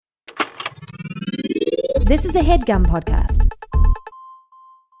This is a HeadGum podcast.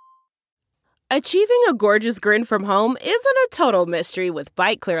 Achieving a gorgeous grin from home isn't a total mystery with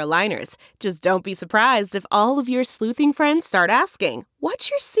Bite Clear aligners. Just don't be surprised if all of your sleuthing friends start asking,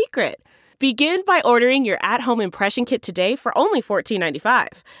 "What's your secret?" Begin by ordering your at-home impression kit today for only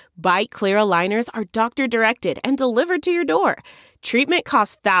 $14.95. Bite Clear aligners are doctor-directed and delivered to your door. Treatment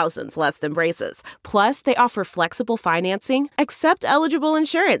costs thousands less than braces. Plus, they offer flexible financing, accept eligible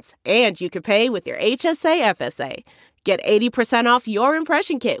insurance, and you can pay with your HSA FSA. Get 80% off your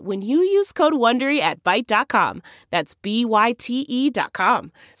impression kit when you use code WONDERY at Byte.com. That's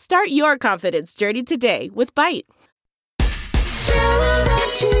BYTE.com. Start your confidence journey today with Byte. Still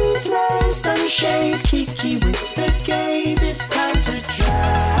about to throw some shade, Kiki with the gaze. It's time to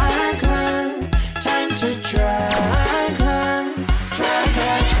drag her, time to drag her, drag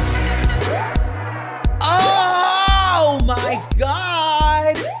her. Oh my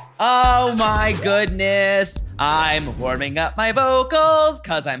God! Oh my goodness! I'm warming up my vocals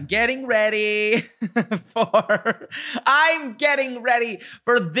because I'm getting ready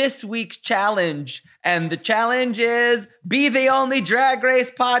for this week's challenge. And the challenge is be the only Drag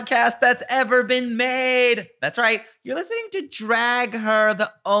Race podcast that's ever been made. That's right. You're listening to Drag Her,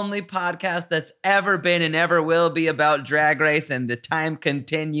 the only podcast that's ever been and ever will be about Drag Race and the time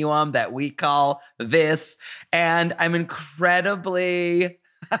continuum that we call this. And I'm incredibly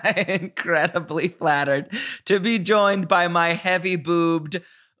flattered to be joined by my heavy-boobed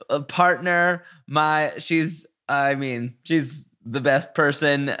partner. She's the best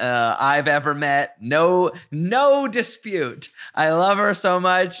person I've ever met. No dispute. I love her so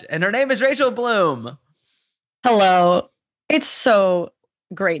much. And her name is Rachel Bloom. Hello. It's so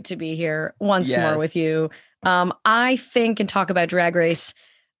great to be here once more with you. I think and talk about Drag Race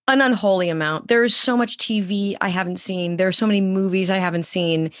an unholy amount. There is so much TV I haven't seen. There are so many movies I haven't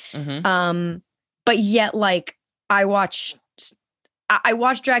seen. Mm-hmm. But yet, like, I watch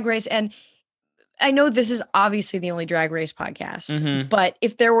Drag Race, and I know this is obviously the only Drag Race podcast, mm-hmm. but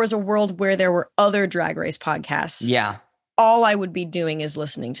if there was a world where there were other Drag Race podcasts, all I would be doing is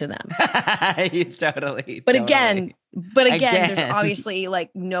listening to them. Totally. But again, there's obviously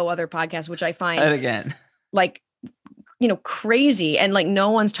like no other podcast, which I find like, crazy. And like,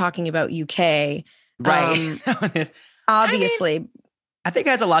 no one's talking about UK. Right. No one is. Obviously. I think it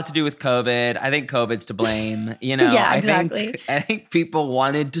has a lot to do with COVID. I think COVID's to blame. Yeah, exactly. I think people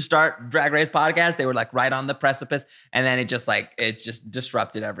wanted to start Drag Race podcast. They were like right on the precipice. And then it just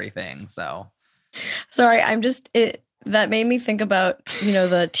disrupted everything. So sorry, that made me think about,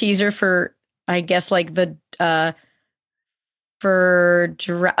 the teaser for, I guess, like the,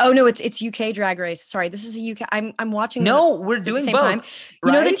 it's UK Drag Race. Sorry, this is a UK. I'm watching. No, we're doing both. Time.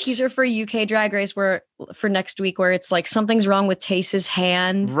 You know the teaser for UK Drag Race for next week, where it's like something's wrong with Tace's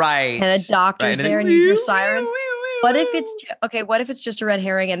hand, right? And a doctor's there, and you hear sirens. What if it's just a red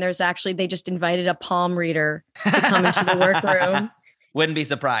herring, and there's actually they just invited a palm reader to come into the workroom? Wouldn't be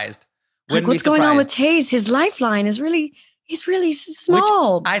surprised. What's going on with Tace? His lifeline is really. He's really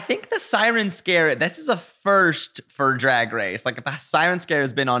small. Which I think the siren scare, this is a first for Drag Race. Like the siren scare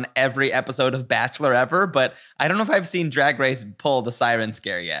has been on every episode of Bachelor ever, but I don't know if I've seen Drag Race pull the siren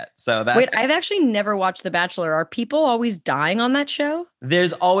scare yet. So that's... Wait, I've actually never watched The Bachelor. Are people always dying on that show?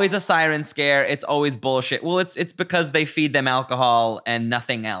 There's always a siren scare. It's always bullshit. Well, it's because they feed them alcohol and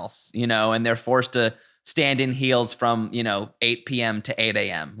nothing else, and they're forced to stand in heels from, 8 p.m. to 8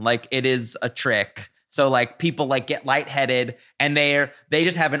 a.m. Like it is a trick. So like people like get lightheaded and they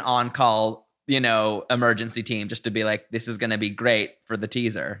just have an on-call, emergency team just to be like, this is going to be great for the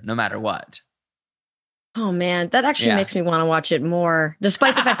teaser, no matter what. Oh man, that actually makes me want to watch it more,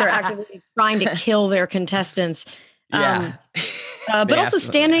 despite the fact they're actively trying to kill their contestants. But also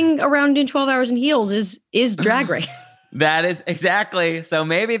standing around in 12 hours in heels is Drag Race. That is exactly. So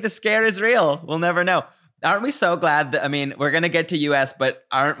maybe the scare is real. We'll never know. Aren't we so glad that, we're going to get to US, but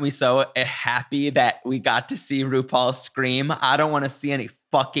aren't we so happy that we got to see RuPaul scream? I don't want to see any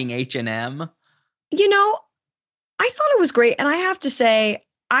fucking H&M. I thought it was great. And I have to say,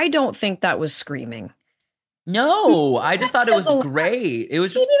 I don't think that was screaming. No, I just thought it was great. It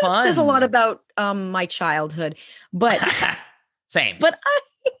was just fun. That says a lot about my childhood, but same. But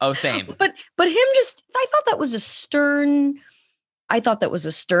same. But him I thought that was a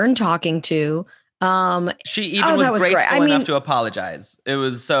stern talking to. She even was graceful enough to apologize. It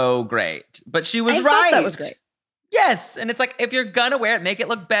was so great. But she was right. That was great. Yes. And it's like, if you're gonna wear it, make it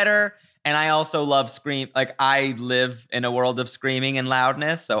look better. And I also love scream. Like, I live in a world of screaming and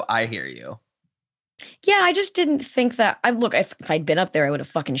loudness, so I hear you. Yeah, I just didn't think that. If I'd been up there, I would have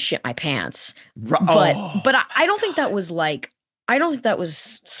fucking shit my pants. But I don't think that was like. I don't think that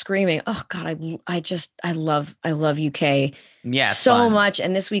was screaming. Oh God, I love UK so fun. much.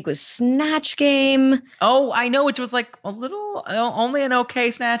 And this week was Snatch Game. Oh, I know, which was like a little only an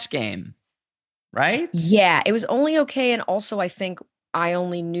okay Snatch Game, right? Yeah, it was only okay, and also I think I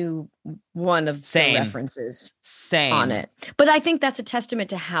only knew one of the references on it. But I think that's a testament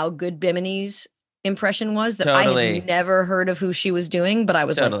to how good Bimini's impression was, that I had never heard of who she was doing, but I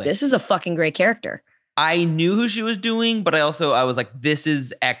was like, this is a fucking great character. I knew who she was doing, but I was like, this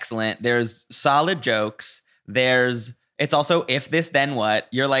is excellent. There's solid jokes. It's also if this then what?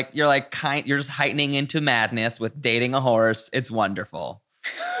 You're just heightening into madness with dating a horse. It's wonderful.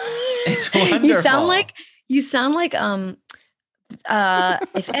 It's wonderful. You sound like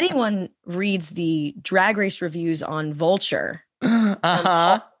if anyone reads the Drag Race reviews on Vulture,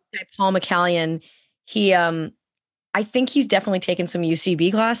 Paul McCallion, he I think he's definitely taken some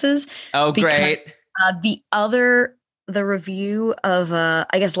UCB classes. Oh, great. The review of I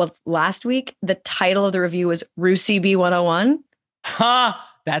guess last week, the title of the review was Rusical 101. Huh.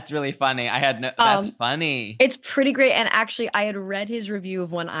 That's really funny. That's funny. It's pretty great. And actually I had read his review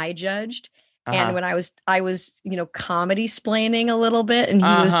of one I judged. And when I was, comedy splaining a little bit, and he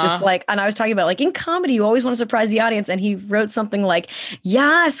was just like, and I was talking about like in comedy, you always want to surprise the audience. And he wrote something like,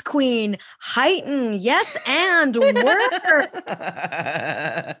 yes, queen, heighten, yes, and work.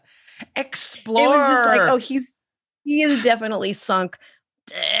 Explore. It was just like, he is definitely sunk.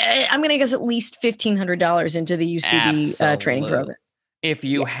 I'm going to guess at least $1,500 into the UCB training program. If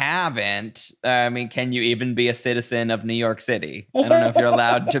you haven't, can you even be a citizen of New York City? I don't know if you're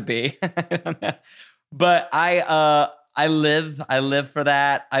allowed to be. I don't know. But I live for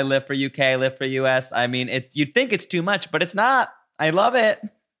that. I live for UK. I live for US. I mean, you'd think it's too much, but it's not. I love it.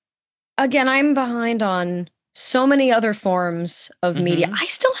 Again, I'm behind on so many other forms of media. I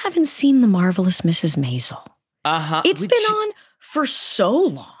still haven't seen The Marvelous Mrs. Maisel. It's been on for so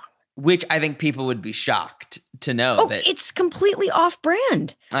long. Which I think people would be shocked to know that it's completely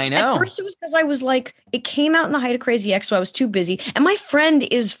off-brand. I know. At first it was because I was like, it came out in the height of Crazy X, so I was too busy. And my friend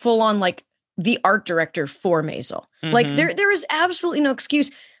is full on like the art director for Maisel. Like there is absolutely no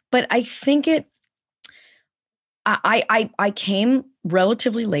excuse. But I think I came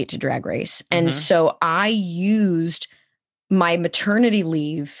relatively late to Drag Race. And so I used my maternity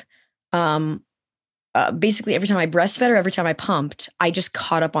leave basically every time I breastfed or every time I pumped, I just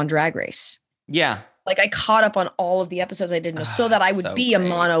caught up on Drag Race. Yeah. Like I caught up on all of the episodes I didn't know so that I would be a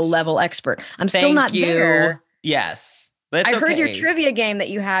Mano level expert. I'm still not there. Yes. I heard your trivia game that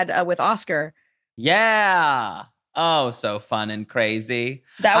you had with Oscar. Yeah. Oh, so fun and crazy.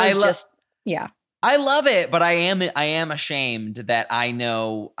 That was I love it, but I am ashamed that I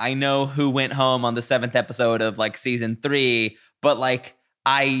know who went home on the 7th episode of like season 3, but like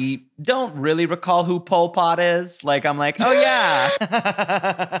I don't really recall who Pol Pot is. Like, I'm like, oh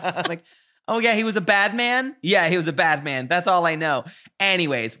yeah. Like, oh yeah, he was a bad man? Yeah, he was a bad man. That's all I know.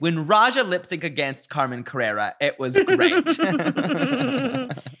 Anyways, when Raja lip sync against Carmen Carrera, it was great.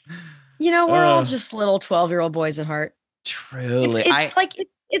 We're all just little 12-year-old boys at heart. Truly.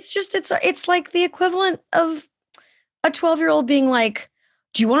 It's like the equivalent of a 12-year-old being like,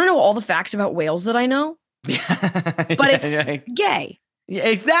 do you want to know all the facts about whales that I know? But it's gay.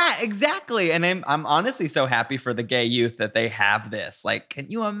 Yeah, exactly. And I'm honestly so happy for the gay youth that they have this. Like, can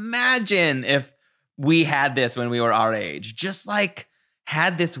you imagine if we had this when we were our age? Just like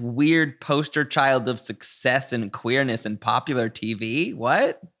had this weird poster child of success and queerness in popular TV?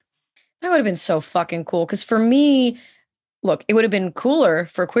 What? That would have been so fucking cool. Because for me, look, it would have been cooler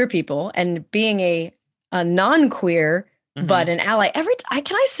for queer people, and being a non-queer, but an ally.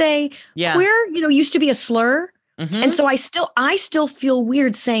 Can I say queer, used to be a slur. And so I still feel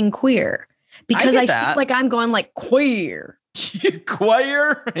weird saying queer because I feel like I'm going like queer.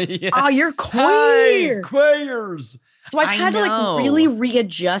 Queer? Yeah. Oh, you're queer. Hi, queers. So I've had to like really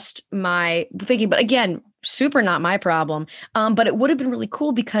readjust my thinking. But again, super not my problem. But it would have been really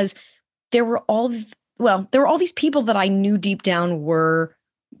cool because there were all these people that I knew deep down were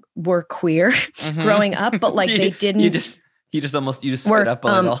queer growing up, but like they didn't. You just spit up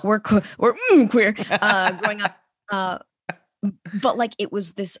a little. We're queer growing up. But like it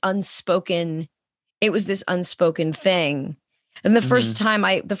was this unspoken thing. And the first time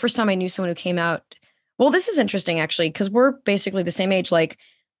I knew someone who came out, well, this is interesting actually, because we're basically the same age. Like,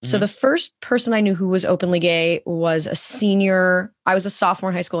 so the first person I knew who was openly gay was a senior. I was a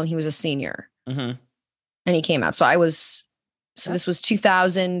sophomore in high school and he was a senior. And he came out. So this was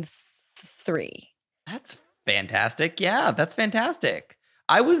 2003. That's fantastic. Yeah, that's fantastic.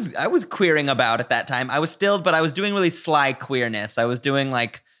 I was queering about at that time. I was doing really sly queerness. I was doing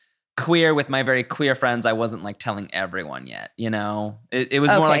like queer with my very queer friends, I wasn't like telling everyone yet, you know? It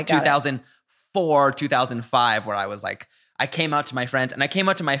was more like 2004, 2005, where I was like, I came out to my friends and I came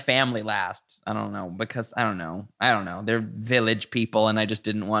out to my family last. I don't know, because I don't know. They're village people and I just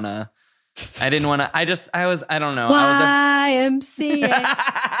didn't want to. I don't know.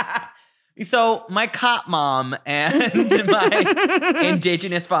 YMCA. So my cop mom and my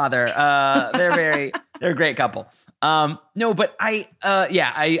indigenous father, they're a great couple. No, but I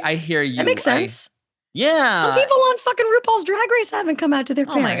hear you. That makes sense. Yeah. Some people on fucking RuPaul's Drag Race haven't come out to their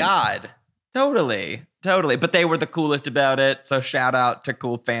parents. Oh my God. Totally. But they were the coolest about it. So shout out to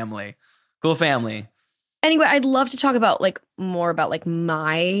Cool Family. Cool Family. Anyway, I'd love to talk about more about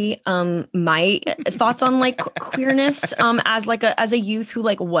my thoughts on queerness as a youth who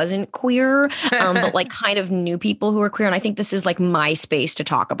wasn't queer but kind of knew people who were queer, and I think this is my space to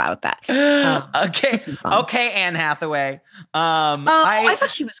talk about that. Okay, Anne Hathaway. I thought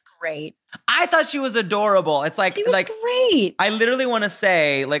she was great. I thought she was adorable. It's she was great. I literally want to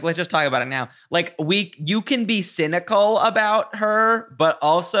say, let's just talk about it now. You can be cynical about her, but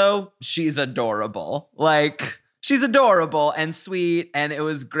also she's adorable. She's adorable and sweet, and it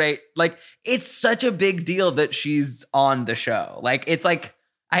was great. It's such a big deal that she's on the show. I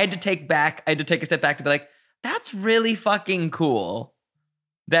had to take a step back to be like, that's really fucking cool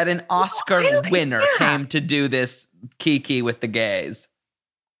that an Oscar winner came to do this Kiki with the gays.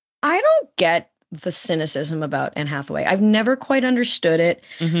 I don't get the cynicism about Anne Hathaway. I've never quite understood it.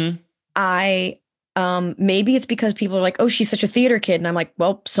 Mm-hmm. Maybe it's because people are like, oh, she's such a theater kid. And I'm like,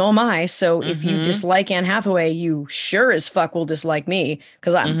 well, so am I. So if you dislike Anne Hathaway, you sure as fuck will dislike me,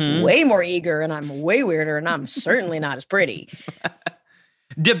 because I'm way more eager and I'm way weirder and I'm certainly not as pretty.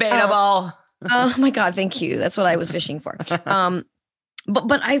 Debatable. Oh my God, thank you. That's what I was fishing for.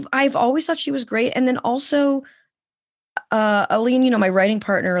 But I've always thought she was great. And then also Aline, my writing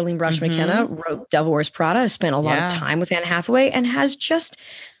partner, Aline Brosh McKenna, wrote Devil Wears Prada, has spent a lot of time with Anne Hathaway and has just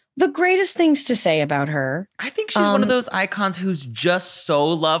the greatest things to say about her. I think she's one of those icons who's just so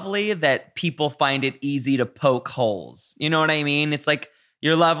lovely that people find it easy to poke holes. You know what I mean? It's like,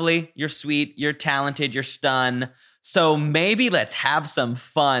 you're lovely, you're sweet, you're talented, you're stunned. So maybe let's have some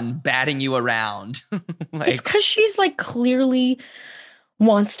fun batting you around. It's because she's clearly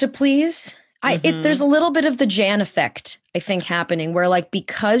wants to please. There's a little bit of the Jan effect, I think, happening where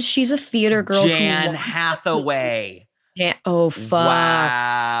because she's a theater girl. Jan Hathaway. Oh, fuck.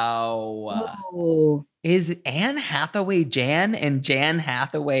 Wow. Oh. Is Anne Hathaway Jan and Jan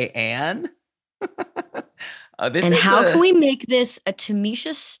Hathaway Anne? How can we make this a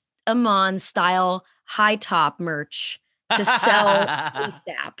Tamisha Iman style high top merch to sell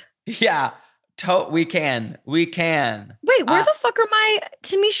ASAP? Yeah. We can. Wait, where the fuck are my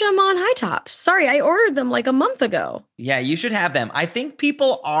Tamisha Iman high tops? Sorry, I ordered them a month ago. Yeah, you should have them. I think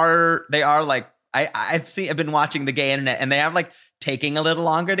people are I've been watching the gay internet and they have taking a little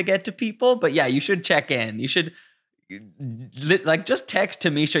longer to get to people, but yeah, you should check in. You should just text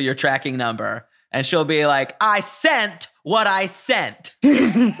Tamisha your tracking number and she'll be like, I sent what I sent.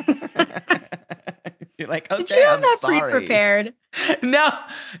 You're like, okay, did you have I'm that sorry. Pre-prepared? No,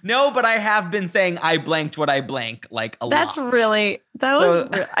 but I have been saying I blanked what I blank a lot. Sorry,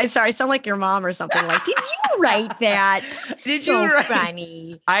 I sound like your mom or something. Did you write that? Did so you write?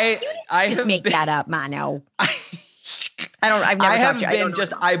 Funny. I just make that up, Mano. I've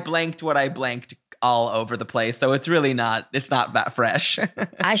never I blanked what I blanked all over the place. So it's really not that fresh.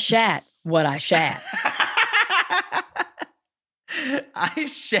 I shat what I shat. I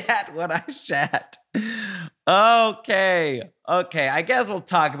shat what I shat. Okay. I guess we'll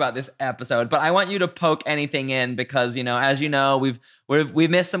talk about this episode, but I want you to poke anything in because, as you know, we've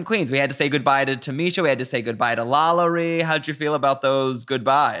missed some queens. We had to say goodbye to Tamisha. We had to say goodbye to Lalaurie. How'd you feel about those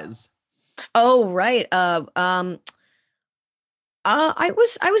goodbyes? Oh, right. I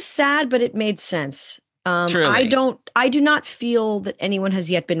was sad, but it made sense. Truly. I do not feel that anyone has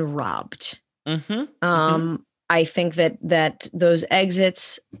yet been robbed. I think that those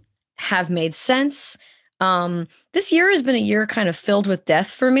exits have made sense. This year has been a year kind of filled with death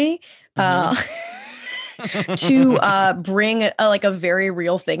for me. To bring a very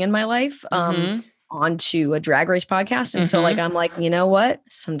real thing in my life onto a Drag Race podcast. And so I'm like, you know what?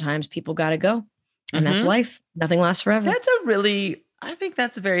 Sometimes people got to go. And that's life. Nothing lasts forever. I think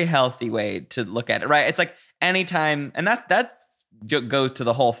that's a very healthy way to look at it, right? It's like anytime, and that goes to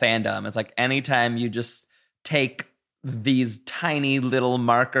the whole fandom. It's like anytime you just take these tiny little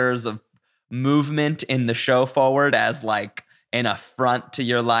markers of movement in the show forward as an affront to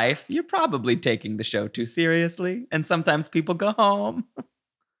your life, you're probably taking the show too seriously. And sometimes people go home.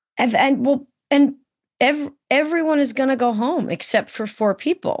 And everyone is going to go home except for 4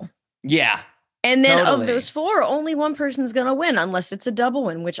 people. Yeah. And then totally. of those 4, only one person's going to win unless it's a double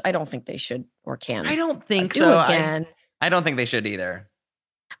win, which I don't think they should or can. I don't think do so. Again. I don't think they should either.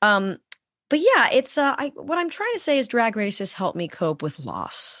 But yeah, it's what I'm trying to say is Drag Race has helped me cope with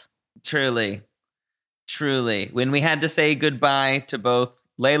loss. Truly. When we had to say goodbye to both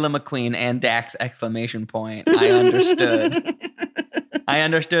Layla McQueen and Dax ! I understood. I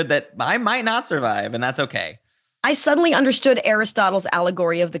understood that I might not survive, and that's okay. I suddenly understood Aristotle's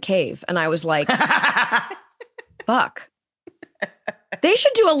allegory of the cave, and I was like, fuck. They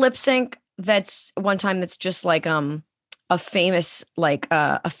should do a lip sync that's just like a famous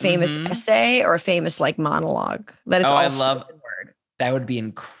essay or a famous like monologue that it's all I love word. That would be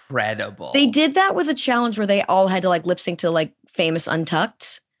incredible. They did that with a challenge where they all had to like lip sync to like famous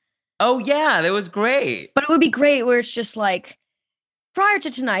Untucked. Oh yeah, that was great. But it would be great where it's just like, prior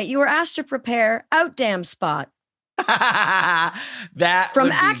to tonight, you were asked to prepare Out Damn Spot. That from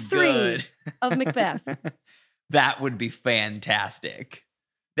would Act be 3 good. of Macbeth. That would be fantastic.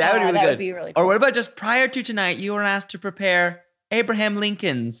 That would be really good. Would be really cool. Or what about just prior to tonight, you were asked to prepare Abraham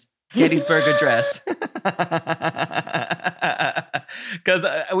Lincoln's Gettysburg Address. Because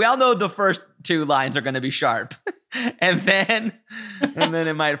we all know the first 2 lines are going to be sharp. and then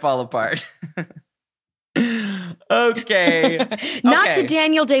it might fall apart. Okay. Not to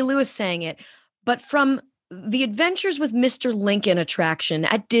Daniel Day-Lewis saying it, but from the Adventures with Mr. Lincoln attraction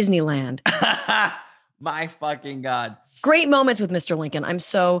at Disneyland. My fucking God. Great moments with Mr. Lincoln. I'm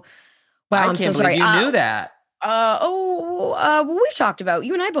so sorry. You knew that. We've talked about,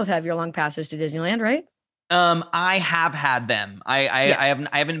 you and I both have your long passes to Disneyland, right? I have had them. I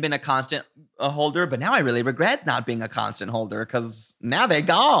haven't been a constant holder, but now I really regret not being a constant holder because now they're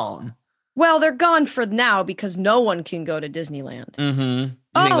gone. Well, they're gone for now because no one can go to Disneyland. Mm-hmm.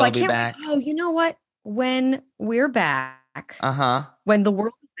 I can't. Back? Oh, you know what? When we're back, when the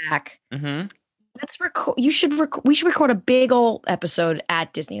world is back, let's record. We should record a big old episode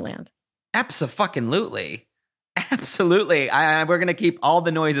at Disneyland. Absolutely. We're gonna keep all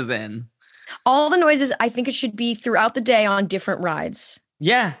the noises in. All the noises. I think it should be throughout the day on different rides.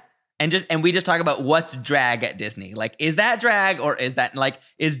 Yeah. And we just talk about what's drag at Disney. Like, is that drag or is that like,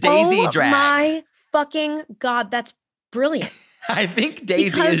 is Daisy drag? Oh my fucking God, that's brilliant. I think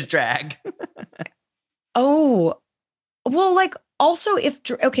Daisy is drag. Well, like also if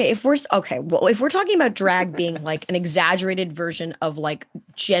we're talking about drag being like an exaggerated version of like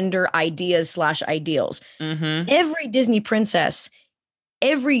gender ideas / ideals, every Disney princess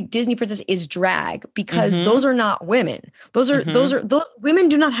is drag because those are not women. Those women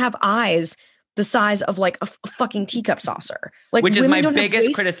do not have eyes the size of like a fucking teacup saucer. Like, which is my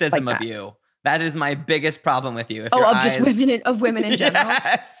biggest criticism of you. That is my biggest problem with you. Just women in general.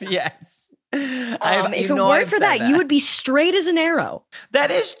 Yes. If it weren't for that, you would be straight as an arrow.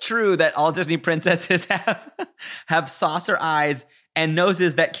 That is true that all Disney princesses have saucer eyes and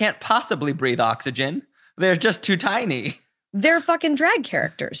noses that can't possibly breathe oxygen. They're just too tiny. They're fucking drag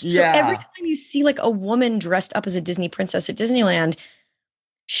characters. Yeah. So every time you see like a woman dressed up as a Disney princess at Disneyland,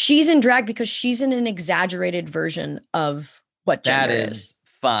 she's in drag because she's in an exaggerated version of what gender is.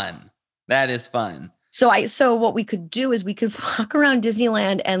 That is fun. So what we could do is we could walk around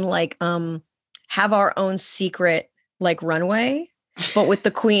Disneyland and like have our own secret like runway, but with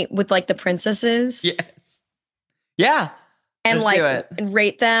the queen, with like the princesses. Yes. Yeah. And and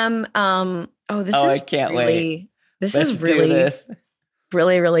rate them. I can't wait. This is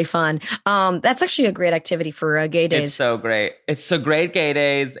really, really fun. That's actually a great activity for gay days. It's so great. It's so great gay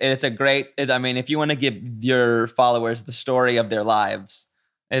days. If you want to give your followers the story of their lives,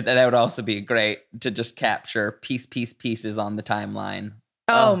 that would also be great to just capture pieces on the timeline.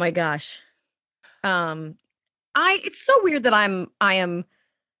 Oh my gosh. It's so weird that I am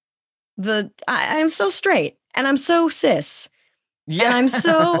so straight and I'm so cis. Yeah. And I'm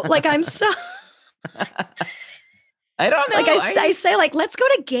so I don't know. Like I say, like, let's go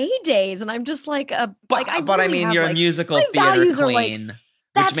to gay days, and I'm just like, you're a musical theater queen,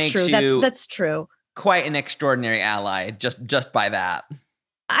 that's which true. makes you that's true. Quite an extraordinary ally, just by that.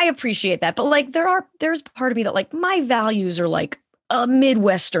 I appreciate that, but like, there's part of me that like my values are like a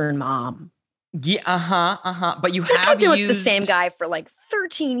Midwestern mom. Yeah, But you I've been with the same guy for like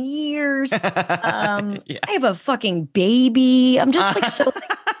 13 years. I have a fucking baby. I'm just like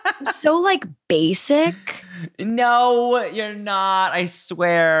I'm so like basic. No, you're not. I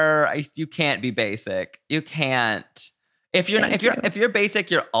swear, you can't be basic. You can't. If you're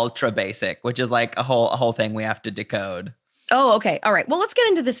basic, you're ultra basic, which is like a whole thing we have to decode. Oh, okay. All right. Well, let's get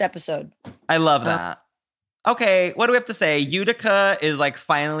into this episode. I love that. Okay, what do we have to say? Utica is like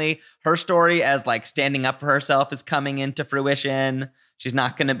finally her story as like standing up for herself is coming into fruition. She's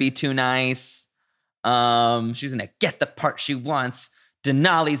not going to be too nice. She's going to get the part she wants.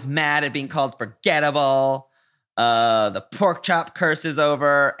 Denali's mad at being called forgettable. The pork chop curse is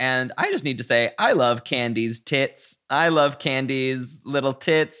over. And I just need to say, I love Candy's tits. I love Candy's little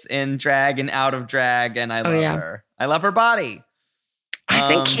tits in drag and out of drag. And I love her. I love her body. I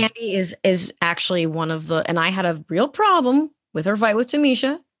think Candy is actually one of the, and I had a real problem with her fight with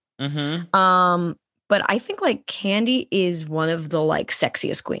Tamisha. Mm-hmm. But I think like Candy is one of the like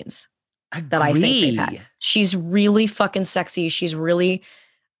sexiest queens that I think they've had. She's really fucking sexy. She's really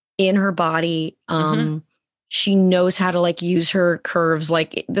in her body. She knows how to like use her curves.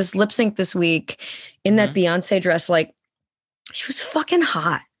 Like this lip sync this week in that Beyonce dress, like she was fucking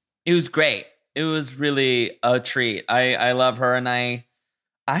hot. It was great. It was really a treat. I love her, and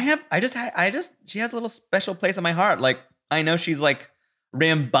she has a little special place in my heart. Like I know she's like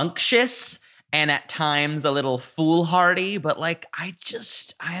rambunctious and at times a little foolhardy, but like I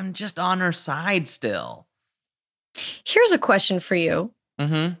am just on her side still. Here's a question for you.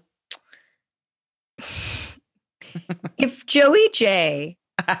 Mm-hmm. If Joey J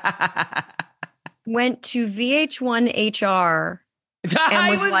went to VH1 HR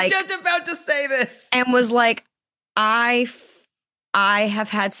I was just about to say this. And was like, I have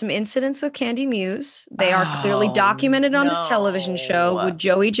had some incidents with Candy Muse. They are clearly documented on this television show. Would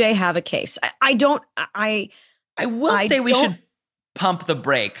Joey J have a case? I will say we should pump the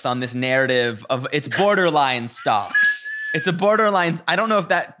brakes on this narrative of it's borderline stalks. It's a borderline. I don't know if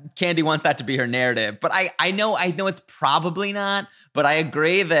that Candy wants that to be her narrative, but I know it's probably not. But I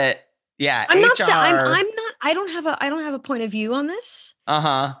agree that I'm HR. not. I'm not. I don't have a point of view on this.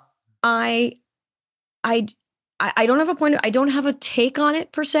 I don't have a point. I don't have a take on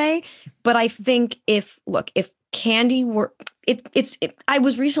it per se. But I think if Candy were, I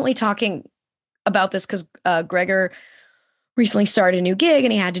was recently talking about this because Gregor recently started a new gig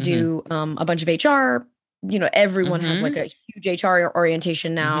and he had to do a bunch of HR. You know, everyone has like a huge HR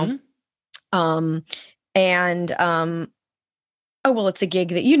orientation now. Oh, well, it's a gig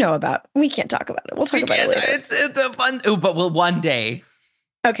that you know about. We can't talk about it. We'll talk about it later. It's a fun, but we'll one day.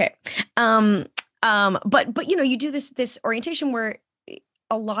 Okay. But you know, you do this orientation where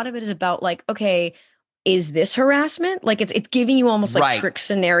a lot of it is about like, okay, is this harassment? Like it's giving you almost like trick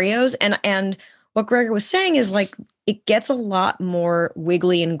scenarios. And what Gregor was saying is like, it gets a lot more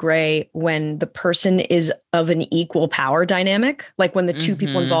wiggly and gray when the person is of an equal power dynamic, like when the two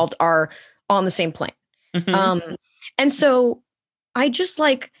people involved are on the same plane. And so I just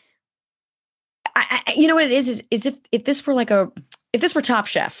like, you know what it is if this were like if this were Top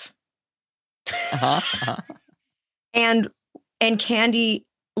Chef and Candy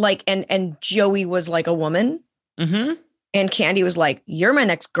like, and Joey was like a woman and Candy was like, you're my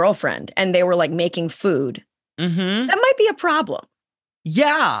next girlfriend. And they were like making food. That might be a problem.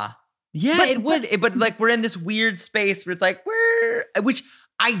 Yeah. Yeah, it would. But like, we're in this weird space where it's like,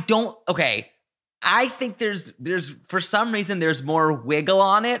 I think there's for some reason there's more wiggle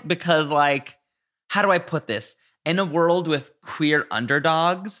on it because like, how do I put this? In a world with queer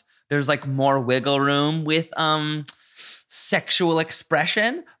underdogs, there's like more wiggle room with sexual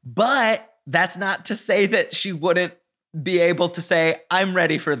expression, but that's not to say that she wouldn't be able to say, I'm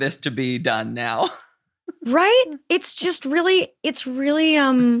ready for this to be done now. Right? It's really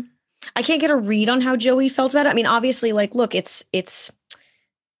I can't get a read on how Joey felt about it. I mean, obviously, like, look, it's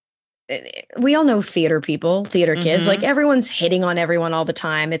we all know theater people, theater kids, like everyone's hitting on everyone all the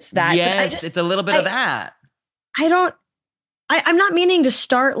time. It's that. Yes, it's a little bit of that. I'm not meaning to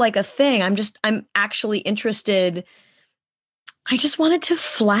start like a thing. I'm actually interested. I just wanted to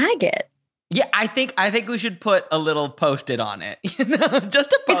flag it. Yeah, I think we should put a little Post-it on it. You know,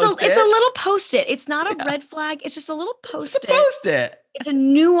 just a Post-it. It's a little Post-it. It's not a red flag. It's just a little Post-it. Just a Post-it. It's a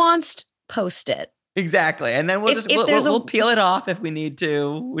nuanced Post-it. Exactly. And then we'll peel it off if we need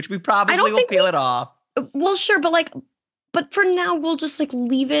to, which we probably will peel it off. Well, sure, but for now we'll just like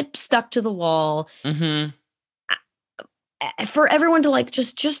leave it stuck to the wall. For everyone to like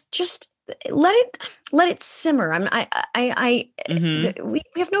just let it simmer. We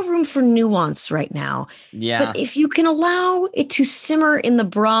have no room for nuance right now. Yeah. But if you can allow it to simmer in the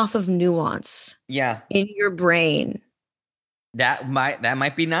broth of nuance, in your brain, that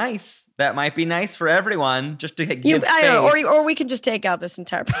might be nice. That might be nice for everyone, just to give space. Or we can just take out this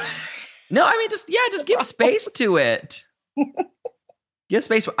entire. No, I mean just give space to it. Give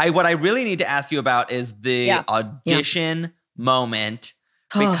space. What I really need to ask you about is the audition moment,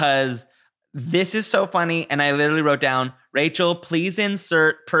 because this is so funny. And I literally wrote down, Rachel, please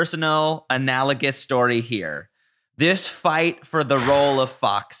insert personal analogous story here. This fight for the role of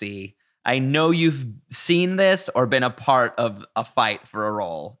Foxy, I know you've seen this or been a part of a fight for a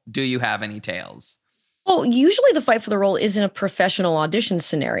role. Do you have any tales? Well, usually the fight for the role is in a professional audition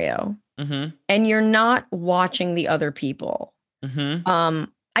scenario, and you're not watching the other people.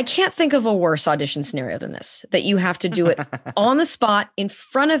 I can't think of a worse audition scenario than this, that you have to do it on the spot in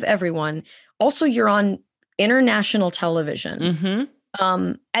front of everyone. Also, you're on international television.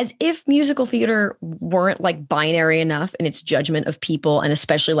 As if musical theater weren't like binary enough in its judgment of people and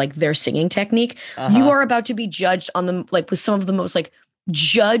especially like their singing technique. You are about to be judged on them like with some of the most like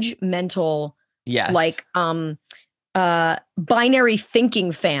judgmental, like binary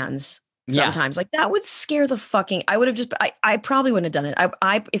thinking fans. Sometimes like that would scare the fucking, I would have just, I probably wouldn't have done it.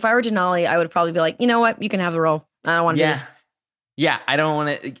 If I were Denali, I would probably be like, you know what? You can have the role. I don't want to do this. Yeah, I don't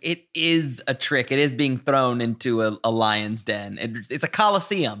want to. It is a trick. It is being thrown into a lion's den. It's a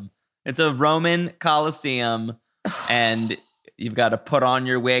coliseum. It's a Roman coliseum. And you've got to put on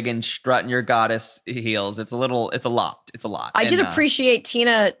your wig and strut in your goddess heels. It's a lot. I did appreciate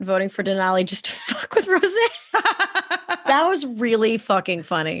Tina voting for Denali just to fuck with Rose. That was really fucking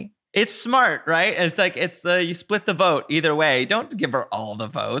funny. It's smart, right? And it's like, you split the vote either way. Don't give her all the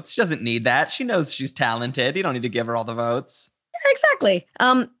votes. She doesn't need that. She knows she's talented. You don't need to give her all the votes. Exactly.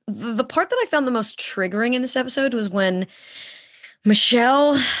 The part that I found the most triggering in this episode was when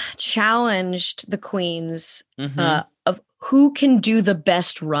Michelle challenged the queens of who can do the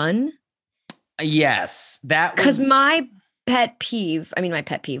best run. Yes, that was... Because my pet peeve,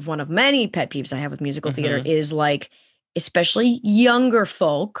 one of many pet peeves I have with musical theater is like, especially younger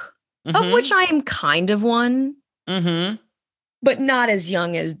folk, of which I am kind of one, but not as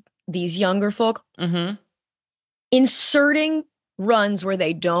young as these younger folk, inserting runs where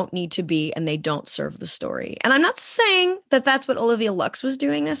they don't need to be and they don't serve the story. And I'm not saying that that's what Olivia Lux was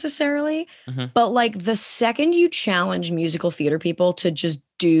doing necessarily, but like the second you challenge musical theater people to just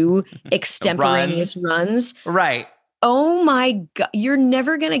do extemporaneous runs, right? Oh my God, you're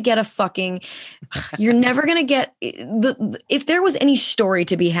never going to get if there was any story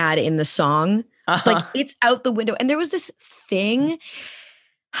to be had in the song, like it's out the window. And there was this thing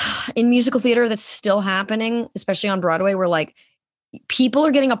in musical theater that's still happening, especially on Broadway, where like people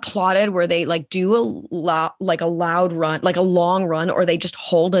are getting applauded where they like do a loud run, like a long run, or they just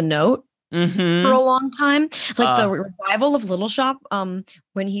hold a note for a long time. Like the revival of Little Shop,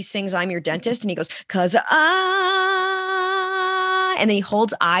 when he sings "I'm Your Dentist" and he goes, "'Cause and then he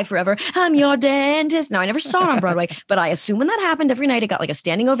holds "I" forever. "I'm your dentist." Now, I never saw it on Broadway, but I assume when that happened every night, it got like a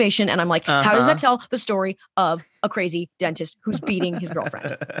standing ovation. And I'm like, how does that tell the story of a crazy dentist who's beating his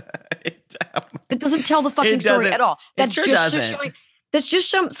girlfriend? It doesn't tell the fucking story at all. That's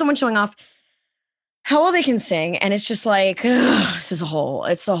just someone showing off how well they can sing. And it's just like, it's a whole,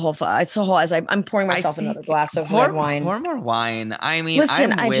 as I'm pouring myself another glass of red wine. Pour more wine. I mean,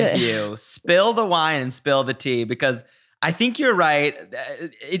 listen, I'm with you. Spill the wine and spill the tea, because I think you're right.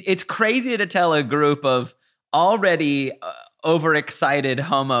 It's crazy to tell a group of already overexcited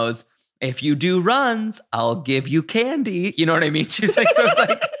homos, if you do runs, I'll give you candy. You know what I mean? She's like, so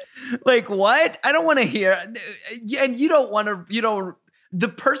it's like what? I don't want to hear. And the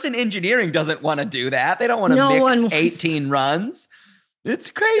person engineering doesn't want to do that. They don't want to mix 18 runs.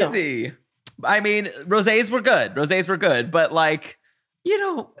 It's crazy. No. I mean, rosés were good. But like,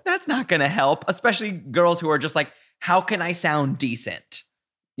 that's not going to help, especially girls who are just like, how can I sound decent?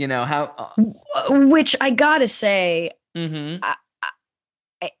 Which I gotta say, I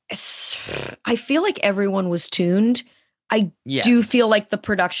feel like everyone was tuned. I do feel like the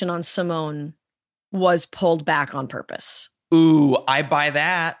production on Simone was pulled back on purpose. Ooh, I buy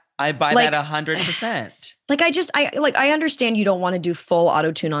that. I buy that 100%. I understand you don't want to do full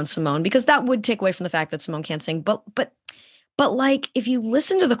auto-tune on Simone because that would take away from the fact that Simone can't sing. But like, if you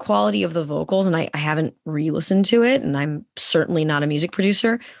listen to the quality of the vocals, and I haven't re-listened to it, and I'm certainly not a music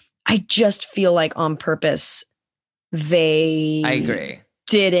producer, I just feel like on purpose, I agree.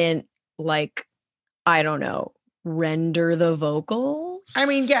 Didn't render the vocals. I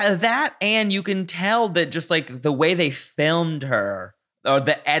mean, yeah, that, and you can tell that just like the way they filmed her, or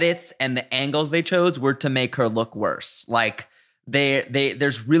the edits and the angles they chose were to make her look worse. Like,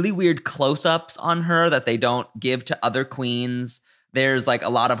 there's really weird close-ups on her that they don't give to other queens. There's like a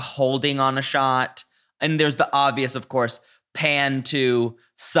lot of holding on a shot. And there's the obvious, of course, pan to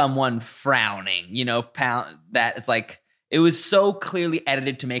someone frowning, that it's like, it was so clearly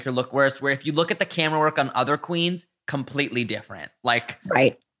edited to make her look worse, where if you look at the camera work on other queens, completely different. Like,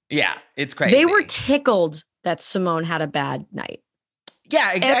 right. Yeah, it's crazy. They were tickled that Simone had a bad night.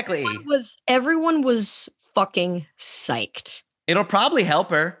 Yeah, exactly. Everyone was fucking psyched. It'll probably help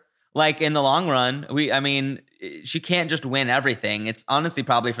her, like, in the long run. she can't just win everything. It's honestly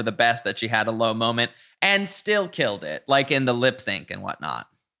probably for the best that she had a low moment and still killed it, like in the lip sync and whatnot.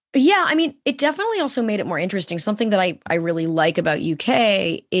 Yeah, I mean, it definitely also made it more interesting. Something that I really like about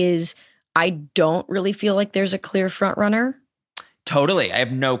UK is I don't really feel like there's a clear front runner. Totally. I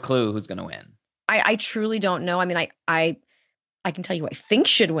have no clue who's going to win. I truly don't know. I mean, I can tell you who I think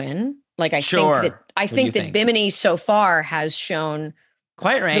should win. Like, I think that Bimini so far has shown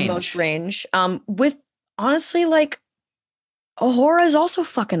quite range. The most range. With honestly, like, Ahora's also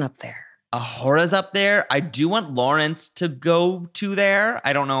fucking up there. Ahora's up there. I do want Lawrence to go to there.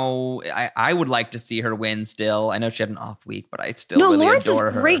 I don't know. I would like to see her win still. I know she had an off week, but I still really Lawrence adore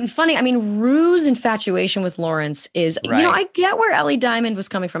is her. Great and funny. I mean, Rue's infatuation with Lawrence is, right. I get where Ellie Diamond was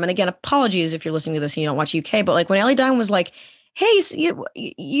coming from. And again, apologies if you're listening to this and you don't watch UK, but like when Ellie Diamond was like, hey,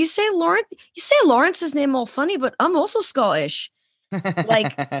 you say Lawrence's name all funny, but I'm also Scottish.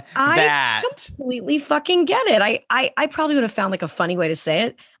 Like, I completely fucking get it. I probably would have found like a funny way to say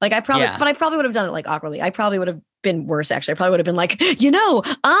it. Like but I probably would have done it like awkwardly. I probably would have been worse, actually. I probably would have been like,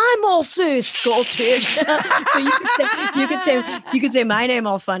 I'm also Scottish. So you could say my name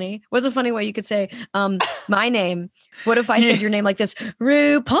all funny. What's a funny way you could say my name? What if I said your name like this?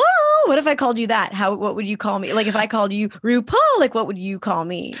 RuPaul. What if I called you that? What would you call me? Like if I called you RuPaul, like what would you call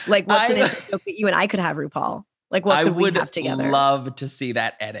me? Like what's an instant joke that you and I could have, RuPaul? Like what could we have together? I would love to see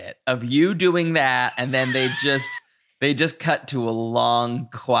that edit of you doing that, and then they just cut to a long,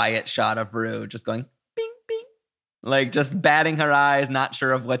 quiet shot of Ru just going bing bing, like just batting her eyes, not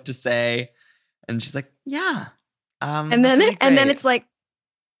sure of what to say, and she's like, "Yeah." And then it's like,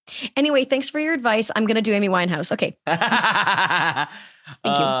 anyway, thanks for your advice. I'm gonna do Amy Winehouse. Okay.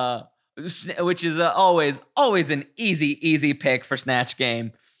 Thank you. Which is always an easy pick for Snatch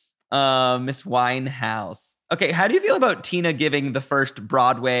Game. Miss Winehouse. Okay, how do you feel about Tina giving the first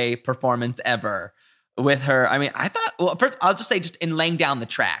Broadway performance ever with her? I mean, I thought, well, first, I'll just say, just in laying down the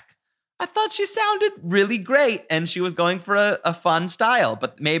track, I thought she sounded really great and she was going for a fun style,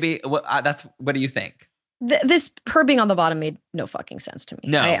 but maybe what do you think? Her being on the bottom made no fucking sense to me.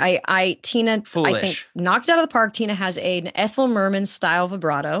 No. Tina, foolish. I think, knocked it out of the park. Tina has an Ethel Merman style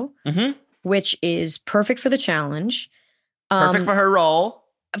vibrato, which is perfect for the challenge. Perfect for her role.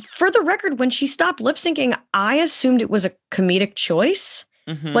 For the record, when she stopped lip syncing, I assumed it was a comedic choice.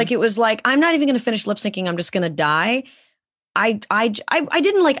 Like it was like, I'm not even going to finish lip syncing. I'm just going to die. I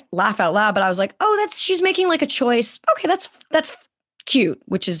didn't like laugh out loud, but I was like, oh, she's making like a choice. Okay, that's cute,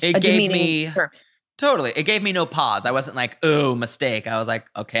 which is a demeaning term. Totally. It gave me no pause. I wasn't like, oh, mistake. I was like,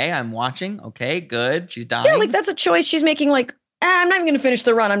 okay, I'm watching. Okay, good. She's dying. Yeah, like that's a choice she's making. Like, I'm not even going to finish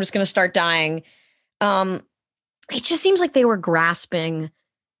the run. I'm just going to start dying. It just seems like they were grasping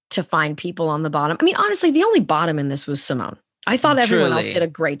to find people on the bottom. I mean, honestly, the only bottom in this was Simone. I thought everyone else did a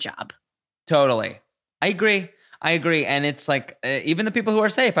great job. Totally. I agree. And it's like, even the people who are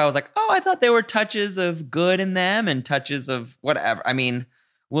safe, I was like, oh, I thought there were touches of good in them and touches of whatever. I mean,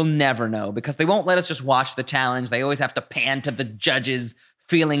 we'll never know because they won't let us just watch the challenge. They always have to pan to the judges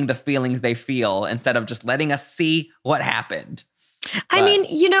feeling the feelings they feel instead of just letting us see what happened. I mean,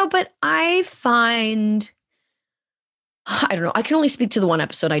 but I find... I don't know. I can only speak to the one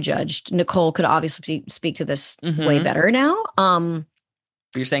episode I judged. Nicole could obviously speak to this way better now.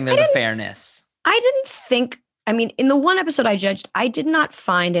 You're saying there's a fairness. I didn't think, I mean, in the one episode I judged, I did not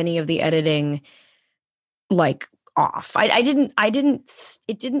find any of the editing like off.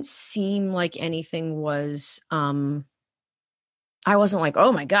 It didn't seem like anything was, I wasn't like,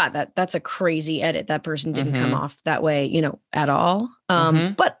 oh my God, that's a crazy edit. That person didn't come off that way, at all.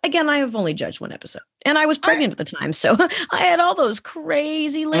 But again, I have only judged one episode and I was pregnant at the time. So I had all those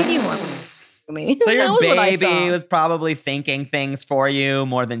crazy lady ones. So your baby was probably thinking things for you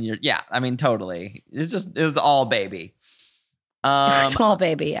more than totally. It was all baby. It was all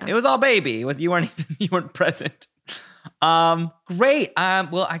baby, yeah. It was all baby. You weren't present. Great.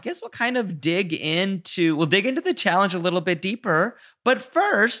 Well, I guess we'll dig into the challenge a little bit deeper, but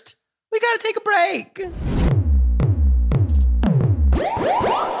first we got to take a break.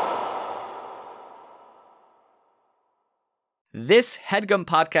 This HeadGum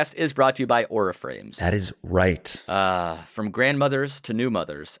podcast is brought to you by Auraframes. That is right. From grandmothers to new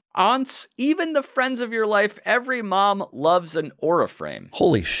mothers, aunts, even the friends of your life, every mom loves an Auraframe.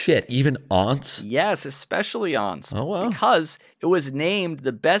 Holy shit, even aunts? Yes, especially aunts. Oh, wow. Because it was named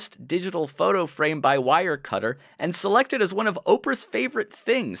the best digital photo frame by Wirecutter and selected as one of Oprah's favorite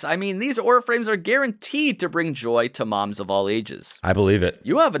things. I mean, these Auraframes are guaranteed to bring joy to moms of all ages. I believe it.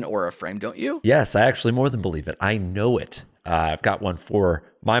 You have an Auraframe, don't you? Yes, I actually more than believe it. I know it. I've got one for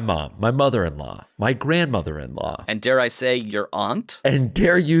my mom, my mother-in-law, my grandmother-in-law. And dare I say, your aunt? And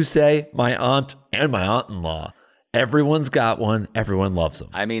dare you say, my aunt and my aunt-in-law. Everyone's got one. Everyone loves them.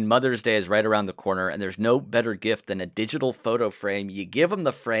 I mean, Mother's Day is right around the corner, and there's no better gift than a digital photo frame. You give them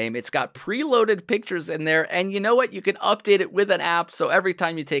the frame. It's got preloaded pictures in there, and you know what? You can update it with an app, so every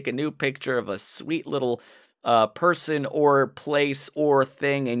time you take a new picture of a sweet little person or place or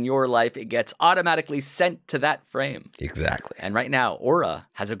thing in your life, it gets automatically sent to that frame. Exactly. And right now, Aura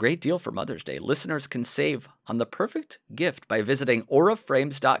has a great deal for Mother's Day. Listeners can save on the perfect gift by visiting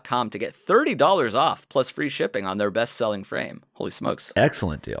auraframes.com to get $30 off plus free shipping on their best-selling frame. Holy smokes.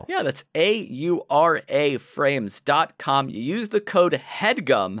 Excellent deal. Yeah, that's auraframes.com. You use the code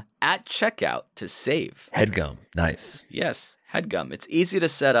HEADGUM at checkout to save. Headgum. Nice. Yes, HEADGUM. It's easy to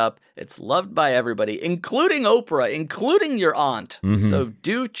set up. It's loved by everybody, including Oprah, including your aunt. Mm-hmm. So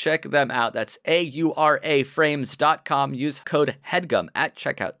do check them out. That's auraframes.com. Use code HEADGUM at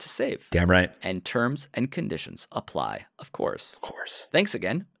checkout to save. Damn right. And terms and conditions apply, of course. Of course. Thanks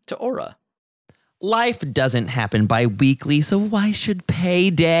again to Aura. Life doesn't happen bi-weekly, so why should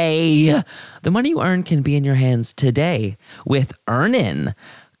payday? The money you earn can be in your hands today with Earnin.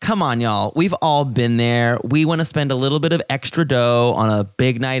 Come on, y'all. We've all been there. We want to spend a little bit of extra dough on a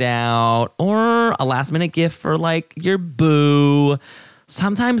big night out or a last-minute gift for, like, your boo.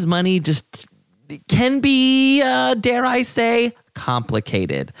 Sometimes money just can be, dare I say,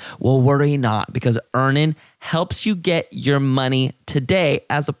 complicated. Well, worry not, because Earnin helps you get your money today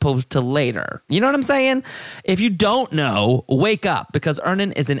as opposed to later. You know what I'm saying? If you don't know, wake up, because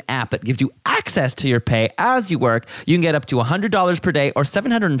Earnin is an app that gives you access to your pay as you work. You can get up to $100 per day or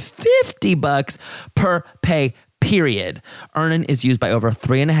 $750 per pay period. Earnin is used by over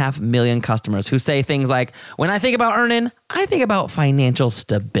 3.5 million customers who say things like, when I think about Earnin, I think about financial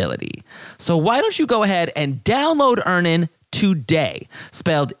stability. So why don't you go ahead and download Earnin today,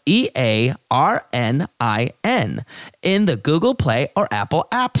 spelled EARNIN, in the Google Play or Apple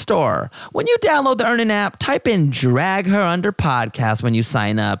App Store. When you download the Earnin app, type in Drag Her Under Podcast when you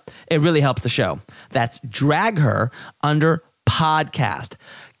sign up. It really helps the show. That's Drag Her Under Podcast.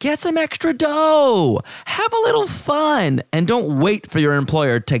 Get some extra dough. Have a little fun. And don't wait for your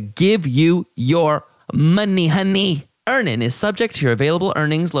employer to give you your money, honey. Earnin is subject to your available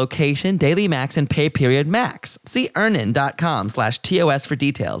earnings, location, daily max, and pay period max. See earnin.com/TOS for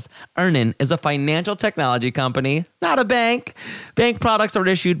details. Earnin is a financial technology company, not a bank. Bank products are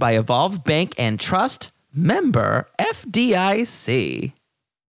issued by Evolve Bank and Trust, member FDIC.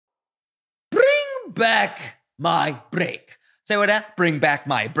 Bring back my break. Say what that? Bring back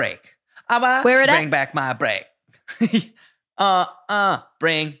my break. Where it at? Bring back my break.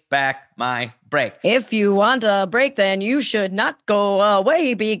 Bring back my break. If you want a break, then you should not go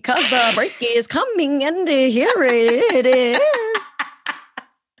away, because the break is coming, and here it is.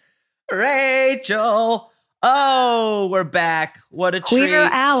 Rachel. Oh, we're back. What a treat. Queer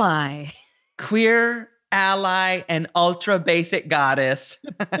ally. Queer ally and ultra basic goddess.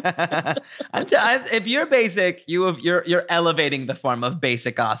 If you're basic, you're elevating the form of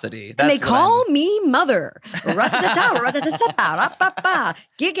basicosity. And they call me mother. Ra-ta-ta, ra-ta-ta-ta, ra-pa-pa.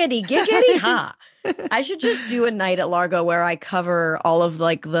 Giggity, giggity, ha. I should just do a night at Largo where I cover all of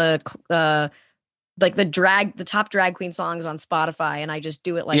the top drag queen songs on Spotify, and I just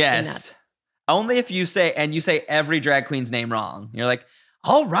do it like in that. Only if you say every drag queen's name wrong. You're like,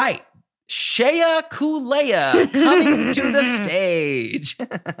 all right, Shea Kulea coming to the stage.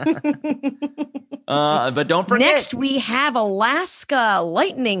 But don't forget. Next, we have Alaska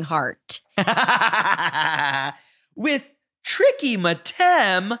Lightning Heart. With Tricky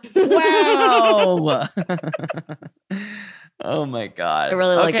Matem. Wow. Oh my God. I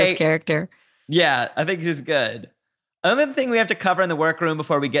really like this character. Yeah, I think she's good. Another thing we have to cover in the workroom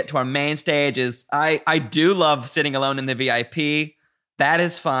before we get to our main stage is I do love sitting alone in the VIP. That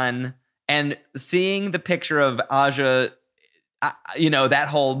is fun. And seeing the picture of Aja, that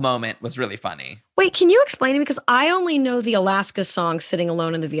whole moment was really funny. Wait, can you explain it? Because I only know the Alaska song Sitting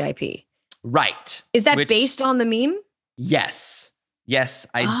Alone in the VIP. Right. Is that based on the meme? Yes. Yes,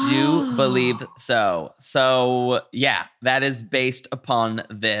 I do believe so. So, yeah, that is based upon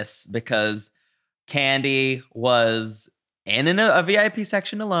this because Candy was in a VIP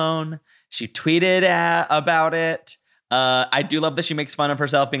section alone. She tweeted about it. I do love that she makes fun of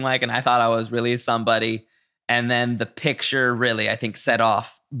herself being like, and I thought I was really somebody. And then the picture really, I think, set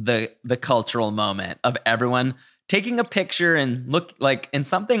off the cultural moment of everyone taking a picture and look like in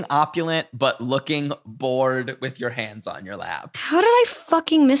something opulent, but looking bored with your hands on your lap. How did I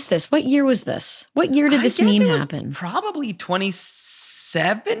fucking miss this? What year was this? What year did this meme happen? Probably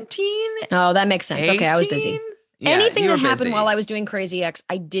 2017. Oh, that makes sense. 18? Okay, I was busy. anything you were that happened busy. while I was doing Crazy X,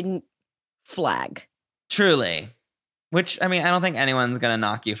 I didn't flag. Truly. Which, I mean, I don't think anyone's going to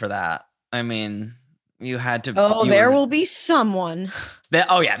knock you for that. I mean, you had to. Oh, you there were- will be someone.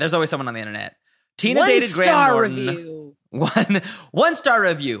 There's always someone on the internet. Tina One dated Graham star Norton. review. One star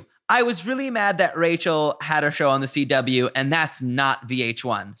review. I was really mad that Rachel had a show on the CW, and that's not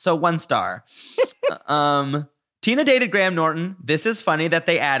VH1. So 1 star. Tina dated Graham Norton. This is funny that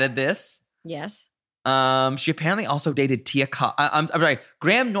they added this. Yes. She apparently also dated Tia. I'm sorry.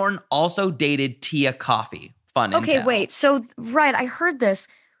 Graham Norton also dated Tia Coffey. Fun. Okay, intel. wait. So, right, I heard this.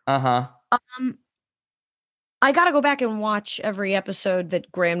 Uh-huh. I got to go back and watch every episode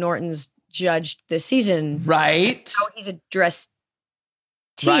that Graham Norton's judged this season. Right. How he's addressed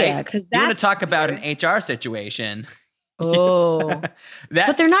Tia, Right. because You want that's to talk about an HR situation? Oh,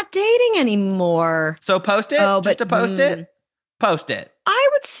 but they're not dating anymore. So post it. Oh, Just to but, post it. Post it. I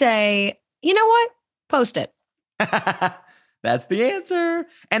would say, you know what? Post it. That's the answer.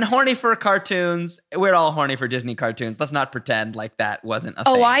 And horny for cartoons. We're all horny for Disney cartoons. Let's not pretend like that wasn't a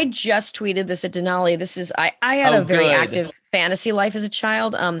thing. Oh, I just tweeted this at Denali. This is I had a very good. active fantasy life as a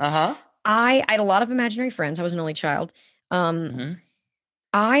child. Uh-huh. I had a lot of imaginary friends. I was an only child. Mhm.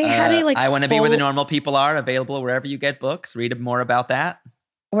 I had a I Want to Be Where the Normal People Are, available wherever you get books. Read more about that.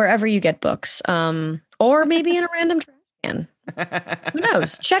 wherever you get books. Or maybe in a random trash can. Who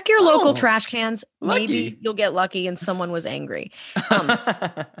knows? Check your local trash cans. Maybe Lucky. you'll get lucky and someone was angry.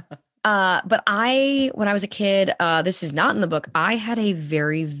 But when I was a kid, this is not in the book. I had a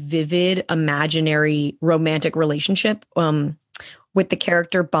very vivid, imaginary, romantic relationship with the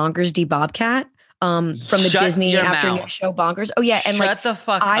character Bonkers D. Bobcat from the Shut Disney your afternoon mouth. show Bonkers. Oh yeah, and Shut the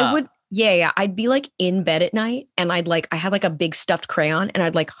fuck I up. would. Yeah. I'd be like in bed at night and I had like a big stuffed crayon and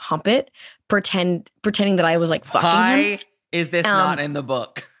I'd like hump it, pretending that I was like fucking him. Why is this not in the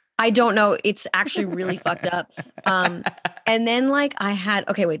book? I don't know. It's actually really fucked up. And then like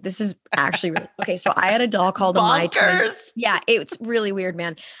this is actually really, okay. So I had a doll called My Twin. Bonkers. Yeah, it's really weird,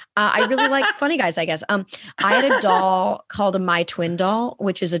 man. I really like funny guys, I guess. I had a doll called a My Twin doll,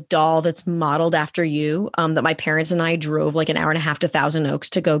 which is a doll that's modeled after you, that my parents and I drove like an hour and a half to Thousand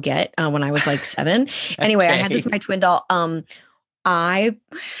Oaks to go get when I was like 7. Anyway, I had this My Twin doll. I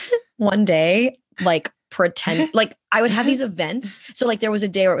one day like pretend like I would have these events. So like there was a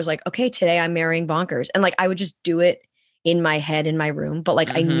day where it was like, okay, today I'm marrying Bonkers. And like I would just do it in my head in my room. But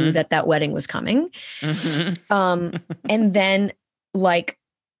like I knew that wedding was coming. And then like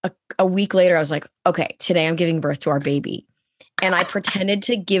a week later, I was like, okay, today I'm giving birth to our baby. And I pretended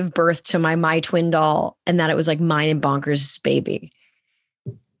to give birth to my twin doll and that it was like mine and Bonkers' baby.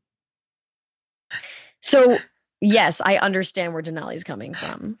 So yes, I understand where Denali's coming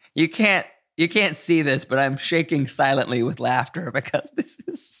from. You can't see this, but I'm shaking silently with laughter because this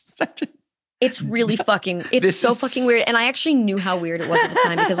is such a. It's really fucking, it's so fucking weird. And I actually knew how weird it was at the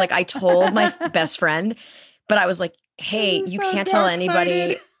time because like I told my best friend, but I was like, hey, you can't tell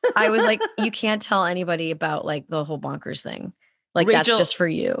anybody. I was like, you can't tell anybody about like the whole Bonkers thing. Like Rachel, that's just for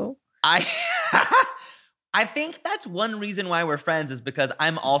you. I think that's one reason why we're friends is because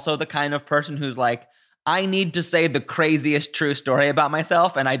I'm also the kind of person who's like, I need to say the craziest true story about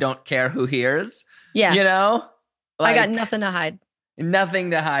myself and I don't care who hears. Yeah. You know? I got nothing to hide.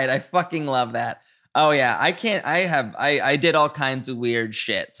 Nothing to hide. I fucking love that. Oh yeah. I did all kinds of weird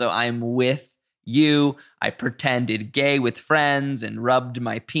shit. So I'm with you. I pretended gay with friends and rubbed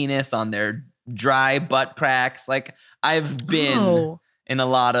my penis on their dry butt cracks. Like I've been in a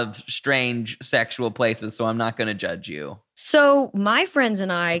lot of strange sexual places, so I'm not going to judge you. So my friends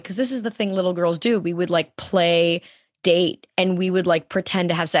and I, because this is the thing little girls do, we would like play date and we would like pretend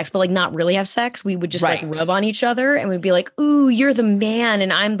to have sex, but like not really have sex. We would just like rub on each other and we'd be like, ooh, you're the man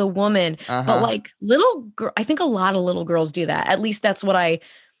and I'm the woman. But like I think a lot of little girls do that. At least that's what I've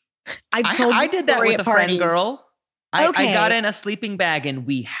told. I did that with a friend girl. I Okay. got in a sleeping bag and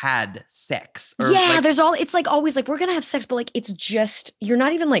we had sex. It's like always like, we're going to have sex, but like, it's just, you're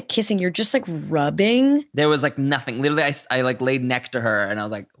not even like kissing. You're just like rubbing. There was like nothing. Literally, I like laid next to her and I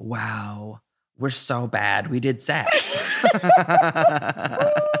was like, wow, we're so bad. We did sex.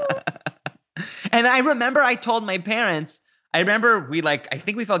 And I remember I told my parents, I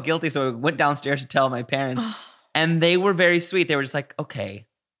think we felt guilty. So we went downstairs to tell my parents and they were very sweet. They were just like, okay.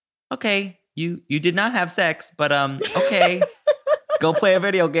 You did not have sex, but okay. Go play a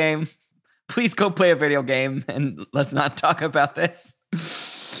video game. Please go play a video game and let's not talk about this.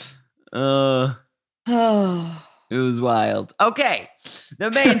 It was wild. Okay. The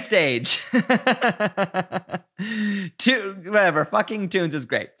main stage. Whatever. Fucking tunes is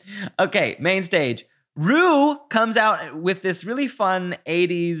great. Okay. Main stage. Rue comes out with this really fun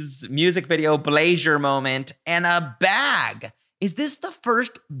 80s music video blazer moment and a bag. Is this the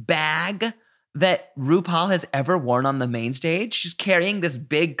first bag that RuPaul has ever worn on the main stage? She's carrying this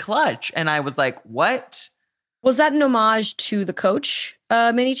big clutch. And I was like, what? Was that an homage to the Coach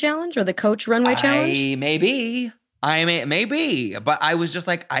mini challenge or the Coach runway challenge? Maybe, but I was just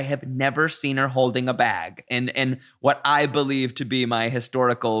like, I have never seen her holding a bag in what I believe to be my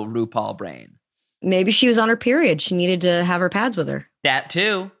historical RuPaul brain. Maybe she was on her period. She needed to have her pads with her. That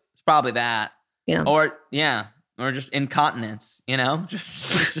too. It's probably that. Yeah. Or just incontinence,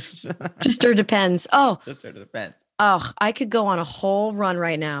 just her depends. Oh, just her depends. Oh, I could go on a whole run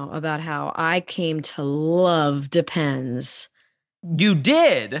right now about how I came to love Depends. You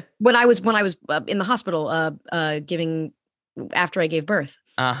did? When I was in the hospital giving after I gave birth.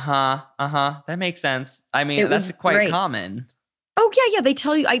 That makes sense. I mean, that's quite great. common. Oh yeah. They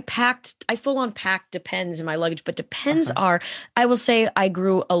tell you I full on packed Depends in my luggage, but Depends I will say I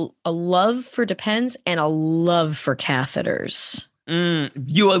grew a love for Depends and a love for catheters.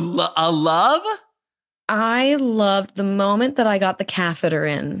 You a love? I loved the moment that I got the catheter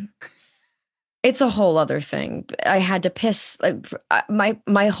in. It's a whole other thing. I had to piss.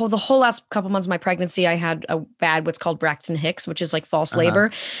 The whole last couple months of my pregnancy, I had what's called Braxton Hicks, which is like false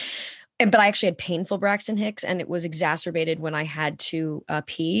labor. But I actually had painful Braxton Hicks, and it was exacerbated when I had to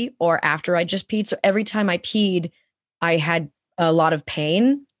pee or after I just peed. So every time I peed, I had a lot of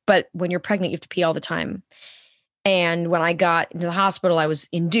pain. But when you're pregnant, you have to pee all the time. And when I got into the hospital, I was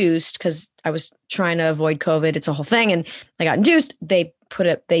induced because I was trying to avoid COVID. It's a whole thing. And I got induced. They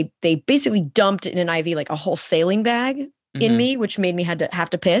basically dumped in an IV, like a whole sailing bag in me, which made me have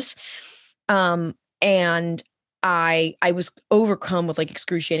to piss. And I was overcome with like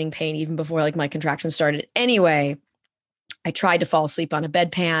excruciating pain even before like my contractions started. Anyway, I tried to fall asleep on a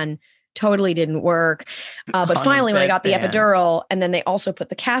bedpan. Totally didn't work. But finally, when I got the epidural and then they also put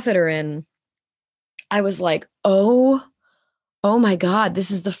the catheter in, I was like, oh my God,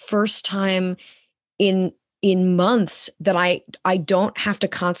 this is the first time in months that I don't have to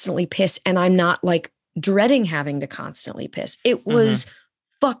constantly piss, and I'm not like dreading having to constantly piss. It was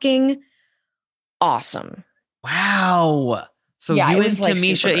fucking awesome. Wow. So you and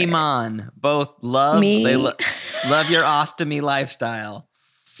Tamisha Iman both love me. They love your ostomy lifestyle.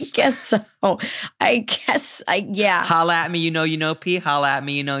 I guess so. Yeah. Holla at me, you know pee. Holla at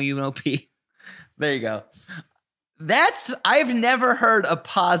me, you know pee. There you go. I've never heard a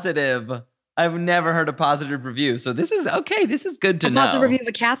positive review. So this is okay. This is good to know. A positive review of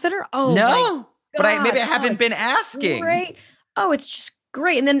a catheter? Oh, no. But maybe I haven't been asking. Great. Oh, it's just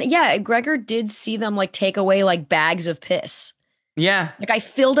great. And then, yeah, Gregor did see them like take away like bags of piss. Yeah. Like I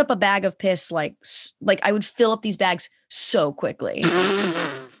filled up a bag of piss. Like I would fill up these bags so quickly.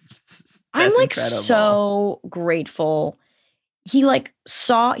 I'm like incredible. So grateful. He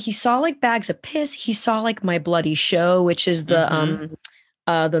saw like bags of piss. He saw like my bloody show, which is the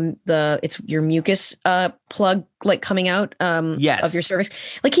it's your mucus plug like coming out of your cervix.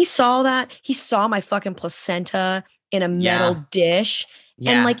 Like he saw that. He saw my fucking placenta in a metal dish,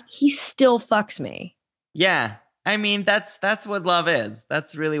 and like he still fucks me. Yeah, I mean that's what love is.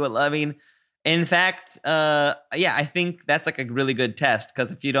 That's really what love. I mean, in fact, I think that's like a really good test,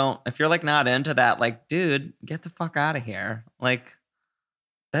 because if you're like not into that, like, dude, get the fuck out of here. Like,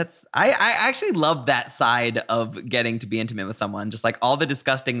 I actually love that side of getting to be intimate with someone. Just like all the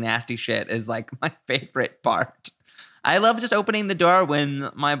disgusting, nasty shit is like my favorite part. I love just opening the door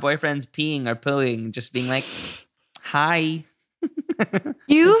when my boyfriend's peeing or pooing, just being like, hi.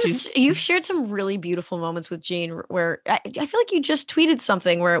 You've shared some really beautiful moments with Gene where I feel like you just tweeted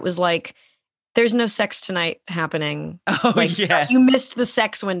something where it was like, there's no sex tonight happening. Oh, like, yes. You missed the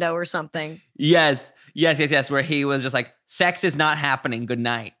sex window or something. Yes. Where he was just like, sex is not happening. Good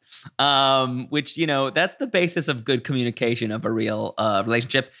night. Which, that's the basis of good communication of a real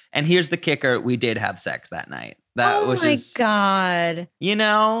relationship. And here's the kicker. We did have sex that night. God.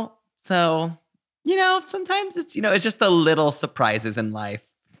 So, sometimes it's, it's just the little surprises in life.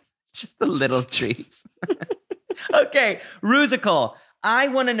 It's just the little treats. Okay. Rusical. I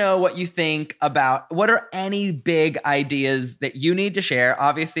want to know what you think about what are any big ideas that you need to share.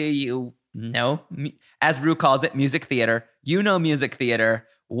 Obviously, you know, as Rue calls it, music theater. You know music theater.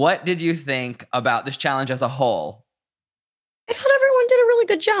 What did you think about this challenge as a whole? I thought everyone did a really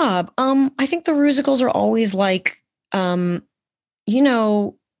good job. I think the Rusicals are always like,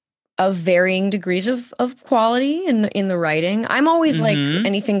 of varying degrees of quality in the writing. I'm always like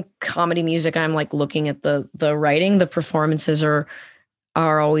anything comedy music. I'm like looking at the writing. The performances are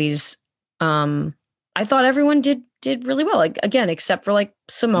always. I thought everyone did did really well. Like, again, except for like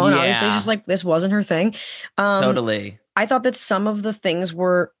Simone, obviously, just like this wasn't her thing. Totally. I thought that some of the things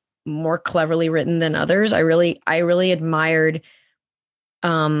were more cleverly written than others. I really admired.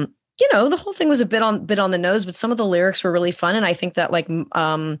 The whole thing was a bit on the nose, but some of the lyrics were really fun, and I think that like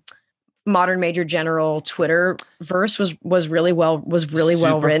Modern Major General Twitter verse was really well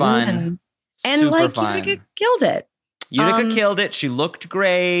written, fun. and like Unica killed it. Unica killed it. She looked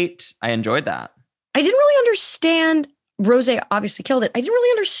great. I enjoyed that. I didn't really understand. Rose obviously killed it. I didn't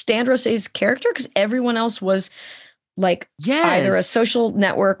really understand Rose's character because everyone else was like either a social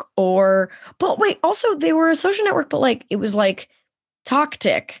network but wait, also they were a social network, but like it was like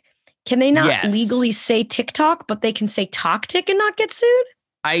Toktik. Can they not legally say TikTok, but they can say Toktik and not get sued?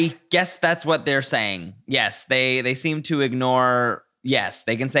 I guess that's what they're saying. Yes, they seem to ignore. Yes,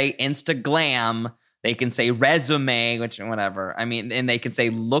 they can say Instaglam. They can say resume, which whatever. I mean, and they can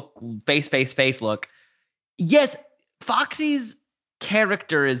say look, face look. Yes, Foxy's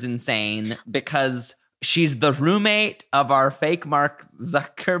character is insane because she's the roommate of our fake Mark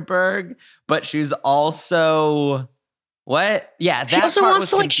Zuckerberg, but she's also what? Yeah, that she also part wants was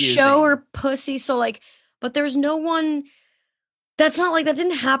to like confusing. show her pussy. So like, but there's no one. That's not like that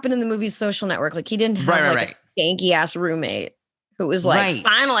didn't happen in the movie Social Network. Like he didn't have a skanky ass roommate who was like,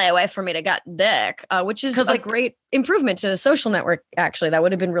 finally a way for me to get dick, which is a great improvement to Social Network. Actually, that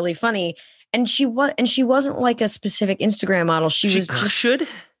would have been really funny. And she wasn't like a specific Instagram model. She should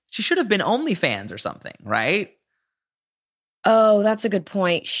have been OnlyFans or something, right? Oh, that's a good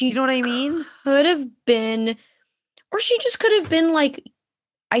point. You know what I mean? Could have been, or she just could have been like,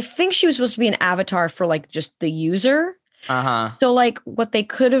 I think she was supposed to be an avatar for like just the user. So like what they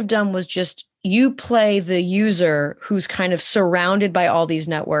could have done was just you play the user who's kind of surrounded by all these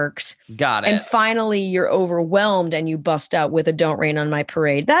networks. Got it. And finally you're overwhelmed and you bust out with a "Don't Rain on My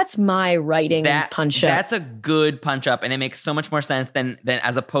Parade." That's my writing punch up. That's a good punch up, and it makes so much more sense than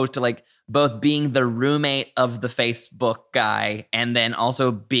as opposed to like both being the roommate of the Facebook guy and then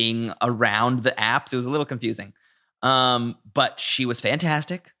also being around the apps. It was a little confusing. But she was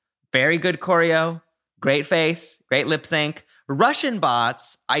fantastic. Very good choreo. Great face, great lip sync. Russian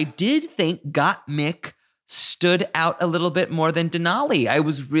bots, I did think Gottmik stood out a little bit more than Denali. I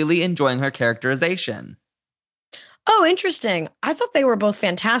was really enjoying her characterization. Oh, interesting. I thought they were both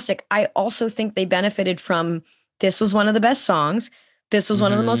fantastic. I also think they benefited from, this was one of the best songs. This was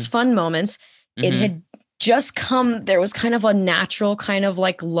one of the most fun moments. It had just come, there was kind of a natural kind of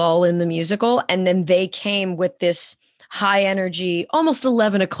like lull in the musical. And then they came with this high energy, almost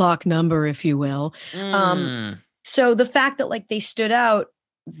 11 o'clock number, if you will. So the fact that like they stood out,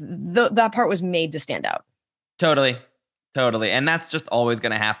 that part was made to stand out. Totally. And that's just always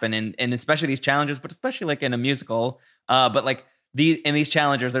going to happen. And especially these challenges, but especially like in a musical. But like in these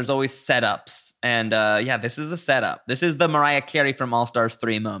challengers, there's always setups. And this is a setup. This is the Mariah Carey from All Stars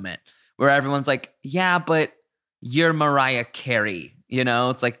 3 moment where everyone's like, yeah, but you're Mariah Carey. You know,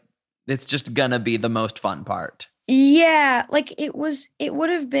 it's like, it's just going to be the most fun part. Yeah, like it would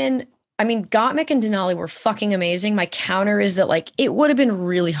have been, I mean, Gottmik and Denali were fucking amazing. My counter is that like, it would have been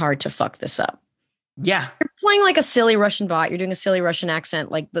really hard to fuck this up. Yeah. You're playing like a silly Russian bot. You're doing a silly Russian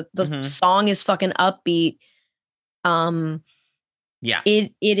accent. Like the song is fucking upbeat. Yeah.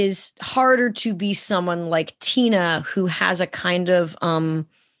 It is harder to be someone like Tina who has a kind of,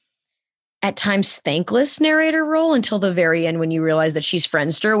 at times thankless narrator role until the very end when you realize that she's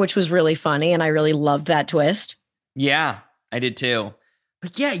Friendster, which was really funny. And I really loved that twist. Yeah, I did too.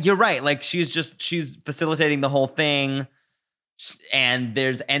 But yeah, you're right. Like she's facilitating the whole thing. And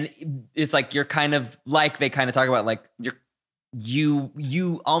it's like you're kind of like, they kind of talk about like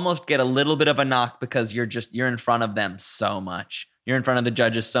you almost get a little bit of a knock because you're in front of them so much. You're in front of the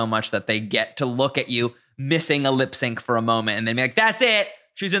judges so much that they get to look at you missing a lip sync for a moment and then be like, that's it.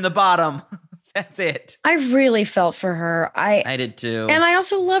 She's in the bottom. That's it. I really felt for her. I did too. And I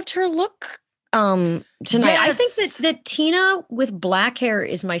also loved her look tonight. Yes. I think that Tina with black hair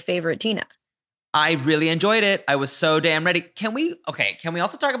is my favorite Tina. I really enjoyed it. I was so damn ready. Can we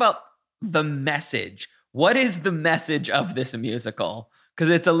also talk about the message? What is the message of this musical? Because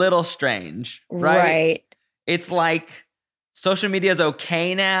it's a little strange, right? It's like social media is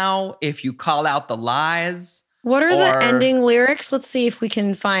okay now if you call out the lies. What are the ending lyrics? Let's see if we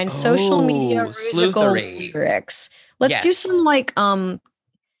can find social media Rusical lyrics. Let's do some like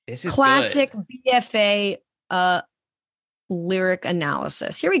this is classic good. BFA lyric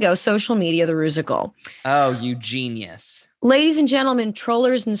analysis. Here we go. Social media, the Rusical. Oh, you genius. Ladies and gentlemen,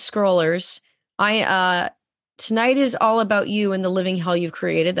 trollers and scrollers, tonight is all about you and the living hell you've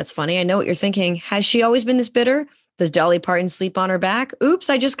created. That's funny. I know what you're thinking. Has she always been this bitter? Does Dolly Parton sleep on her back? Oops,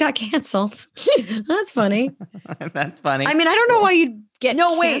 I just got canceled. That's funny. That's funny. I mean, I don't know why you'd get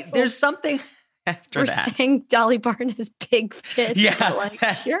No, wait, canceled there's something after for that. saying Dolly Parton has big tits. Yeah, but like,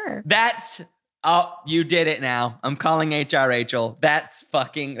 sure. That's, oh, you did it now. I'm calling HR Rachel. That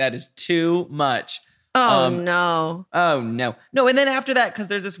is too much. Oh, no. Oh, no. No, and then after that, because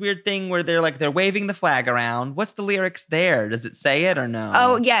there's this weird thing where they're waving the flag around. What's the lyrics there? Does it say it or no?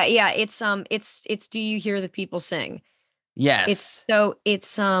 Oh, yeah. It's Do You Hear the People Sing? Yes. It's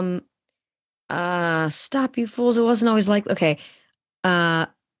stop you fools. It wasn't always like, okay.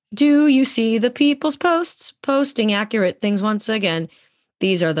 Do you see the people's posts posting accurate things once again?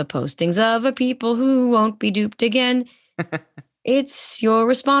 These are the postings of a people who won't be duped again. It's your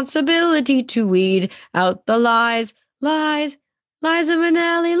responsibility to weed out the lies, Liza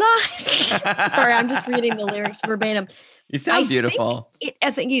Minnelli lies. Sorry, I'm just reading the lyrics verbatim. You sound beautiful.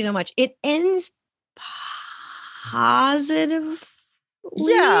 Thank you so much. It ends positively.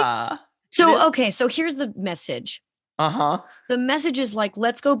 Yeah. So here's the message. Uh-huh. The message is like,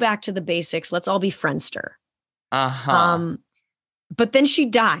 let's go back to the basics. Let's all be Friendster. Uh-huh. But then she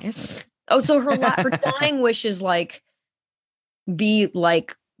dies. Oh, so her dying wish is like, be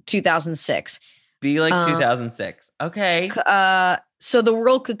like 2006. Be like 2006. Okay. So the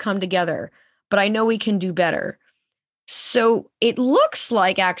world could come together, but I know we can do better. So it looks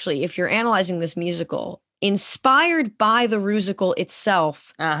like, actually, if you're analyzing this musical, inspired by the Rusical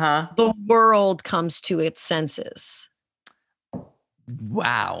itself, the world comes to its senses.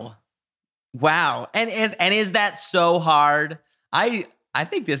 Wow. And is that so hard? I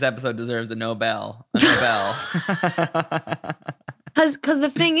think this episode deserves a Nobel. Because the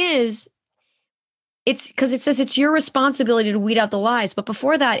thing is, it's because it says it's your responsibility to weed out the lies. But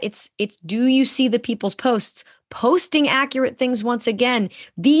before that, it's do you see the people's posts posting accurate things once again?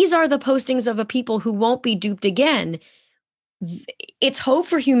 These are the postings of a people who won't be duped again. It's hope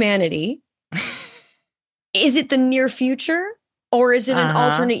for humanity. Is it the near future, or is it an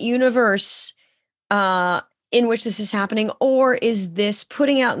alternate universe in which this is happening, or is this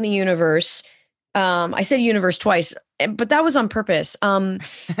putting out in the universe? I said universe twice, but that was on purpose. Fourscore.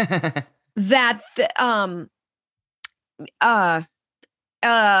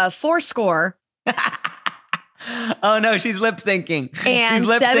 Oh no, she's lip syncing. And she's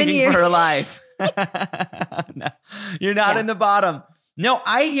lip 7 syncing years for her life. No, you're not in the bottom. No,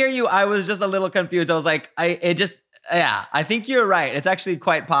 I hear you. I was just a little confused. I was like, I think you're right. It's actually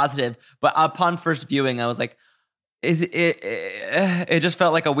quite positive. But upon first viewing, I was like, it just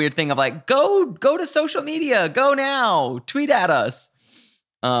felt like a weird thing of like, go to social media, go now, tweet at us.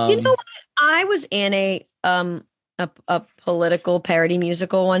 You know what? I was in a political parody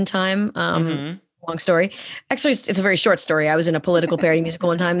musical one time. Long story. Actually, it's a very short story. I was in a political parody musical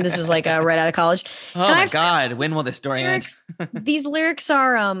one time. This was like right out of college. Oh my God! When will this story end? These lyrics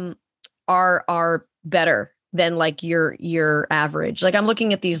are better than like your average. Like I'm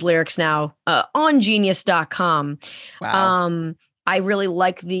looking at these lyrics now on Genius.com. Wow. I really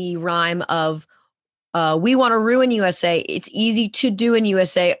like the rhyme of we want to ruin USA. It's easy to do in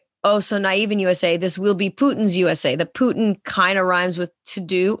USA. Oh, so naive in USA. This will be Putin's USA. The Putin kind of rhymes with to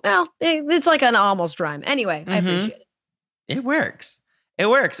do. Well, it's like an almost rhyme. Anyway, I appreciate it. It works.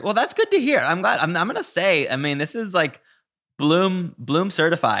 Well, that's good to hear. I'm glad. I'm going to say, I mean, this is like Bloom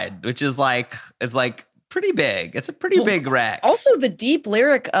certified, which is like, it's like pretty big. It's a pretty big rec. Also the deep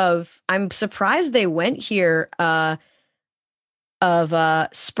lyric of, I'm surprised they went here, of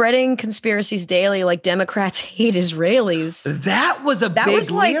spreading conspiracies daily like Democrats hate Israelis. That was a big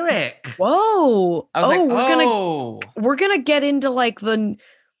lyric. Whoa. I was we're gonna get into like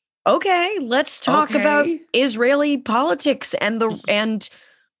let's talk about Israeli politics and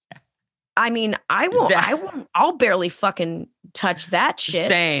I mean, I'll barely fucking touch that shit.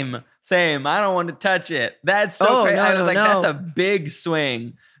 Same. I don't want to touch it. That's so crazy. I was like, that's a big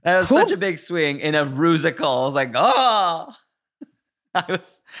swing. That was such a big swing in a Rusical. I was like, oh. I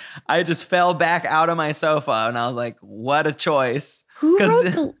just fell back out of my sofa and I was like, what a choice. Who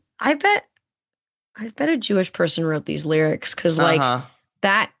wrote I bet a Jewish person wrote these lyrics because like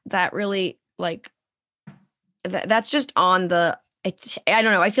that really like that's just on the I don't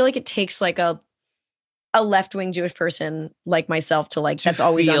know. I feel like it takes like a left-wing Jewish person like myself to like that's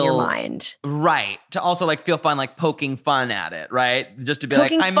always on your mind. Right. To also like feel fun, like poking fun at it, right? Just to be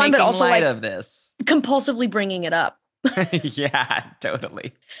like, I'm making light of this. Compulsively bringing it up. Yeah,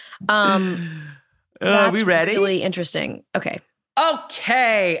 totally. That's we ready? Really interesting. Okay.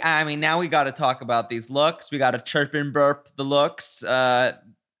 I mean, now we got to talk about these looks. We got to chirp and burp the looks.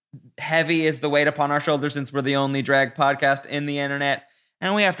 Heavy is the weight upon our shoulders since we're the only drag podcast in the internet.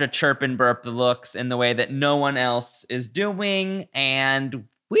 And we have to chirp and burp the looks in the way that no one else is doing. And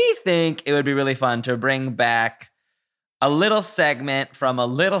we think it would be really fun to bring back a little segment from a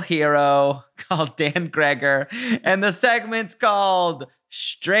little hero called Dan Greger. And the segment's called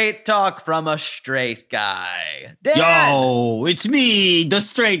Straight Talk from a Straight Guy. Dan! Yo, it's me, the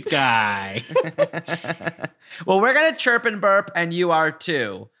straight guy. Well, we're going to chirp and burp, and you are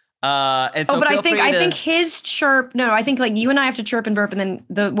too. And so I think his chirp. No, I think like you and I have to chirp and burp, and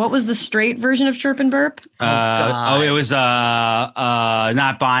then what was the straight version of chirp and burp? It was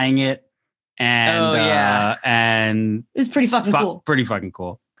not buying it, and and it's pretty fucking cool. Pretty fucking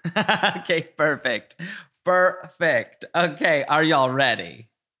cool. Okay, perfect. Okay, are y'all ready?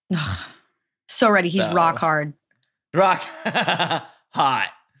 So ready. He's rock hard. Rock hot.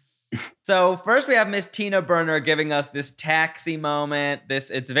 So first we have Miss Tina Burner giving us this taxi moment.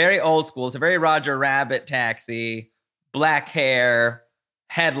 It's very old school. It's a very Roger Rabbit taxi. Black hair,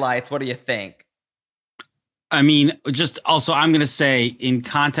 headlights. What do you think? I mean, just also, I'm going to say in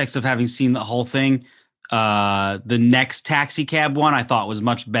context of having seen the whole thing, the next taxi cab one I thought was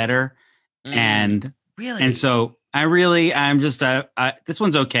much better. And really? And so I'm just, this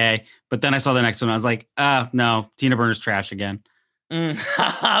one's okay. But then I saw the next one. I was like, no, Tina Burner's trash again.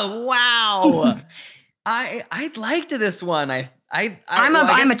 Wow. I liked this one. I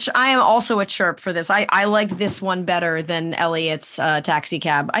am also a chirp for this. I liked this one better than Elliot's taxi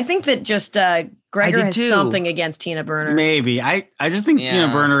cab. I think that just Gregor has something against Tina Burner. Maybe. I just think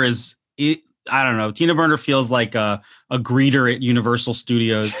Tina Burner is, I don't know. Tina Burner feels like a greeter at Universal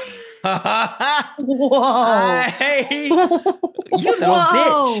Studios. Whoa. You little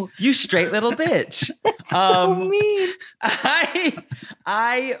bitch. You straight little bitch. So mean.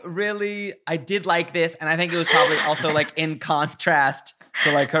 I did like this, and I think it was probably also like in contrast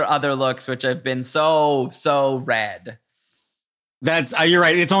to like her other looks, which have been so red. That's you're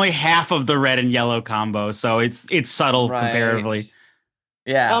right. It's only half of the red and yellow combo, so it's subtle comparatively.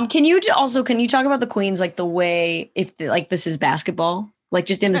 Yeah. Can you talk about the Queens like the way if this is basketball? Like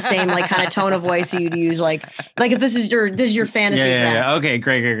just in the same like kind of tone of voice you'd use, like if this is your fantasy. Yeah. Okay,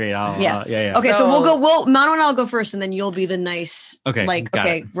 great. Yeah. Okay, so Mano and I'll go first, and then you'll be the nice.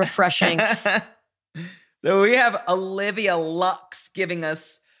 Okay, refreshing. So we have Olivia Lux giving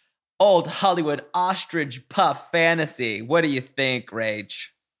us old Hollywood ostrich puff fantasy. What do you think, Rach?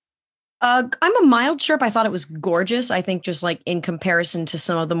 I'm a mild chirp. I thought it was gorgeous. I think just like in comparison to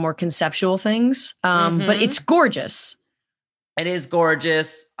some of the more conceptual things, but it's gorgeous. It is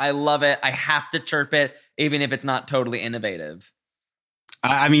gorgeous. I love it. I have to chirp it, even if it's not totally innovative.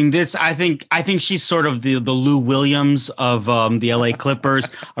 I mean, I think she's sort of the Lou Williams of the LA Clippers,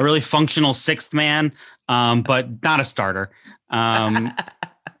 a really functional sixth man, but not a starter.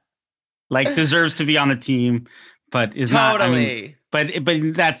 Like deserves to be on the team, but is not. I mean, but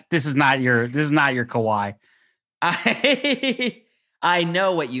this is not your Kawhi. I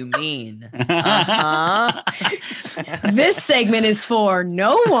know what you mean. This segment is for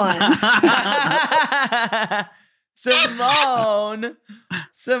no one. Simone,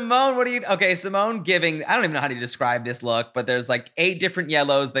 what do you? Okay, Simone giving. I don't even know how to describe this look, but there's like 8 different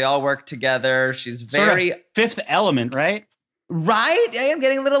yellows. They all work together. She's very sort of Fifth Element, right? Right? I am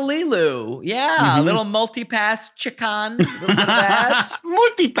getting a little Lilu. Yeah, a little multi-pass chican. A little bit of that.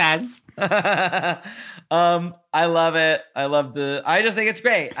 Multi-pass. I love it. I just think it's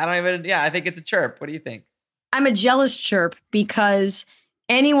great. I think it's a chirp. What do you think? I'm a jealous chirp because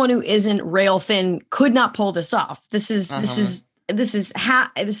anyone who isn't rail thin could not pull this off. This is,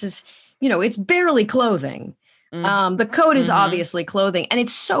 it's barely clothing. The coat is obviously clothing, and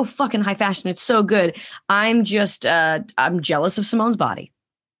it's so fucking high fashion. It's so good. I'm just, I'm jealous of Simone's body.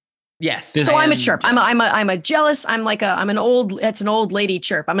 Yes. So I'm a chirp. I'm a jealous. It's an old lady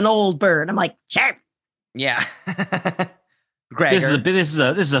chirp. I'm an old bird. I'm like, chirp. Yeah. Gregor. This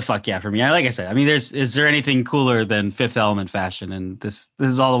is a fuck yeah for me. Like I said, I mean, is there anything cooler than Fifth Element fashion? And this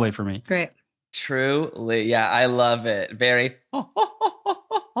is all the way for me. Great. Truly. Yeah. I love it. Very,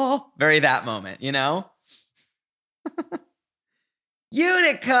 very that moment, you know?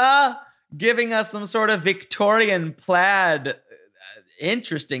 Utica giving us some sort of Victorian plaid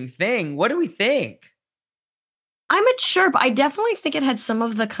interesting thing. What do we think? I'm a chirp. I definitely think it had some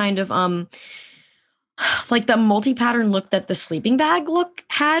of the kind of like the multi-pattern look that the sleeping bag look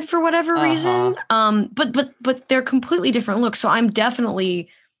had for whatever reason. But they're completely different looks. So I'm definitely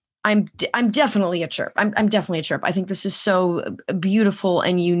a chirp. I'm definitely a chirp. I think this is so beautiful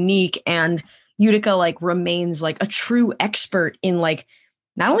and unique, and Utica like remains like a true expert in like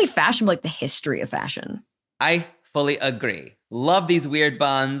not only fashion, but like the history of fashion. I fully agree. Love these weird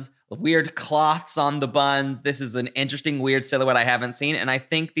buns. weird cloths on the buns. This is an interesting, weird silhouette I haven't seen. And I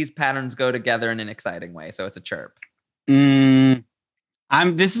think these patterns go together in an exciting way. So it's a chirp.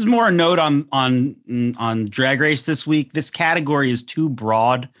 This is more a note on Drag Race this week. This category is too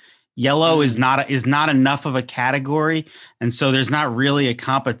broad. Yellow is not enough of a category, and so there's not really a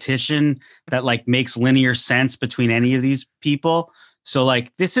competition that like makes linear sense between any of these people. So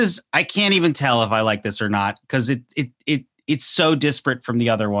like I can't even tell if I like this or not because it's so disparate from the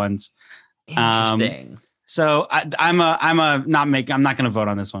other ones. Interesting. So I'm not going to vote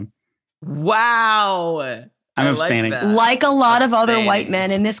on this one. Wow. I'm abstaining. Like a lot of other white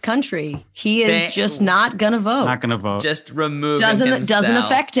men in this country, he is just not gonna vote. Not gonna vote. Just remove. Doesn't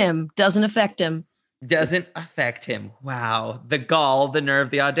affect him. Doesn't affect him. Doesn't affect him. Wow. The gall, the nerve,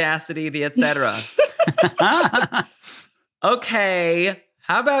 the audacity, the etc. Okay.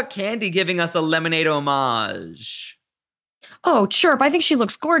 How about Candy giving us a lemonade homage? Oh, Chirp. I think she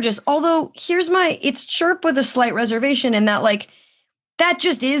looks gorgeous. Although it's Chirp with a slight reservation in that like that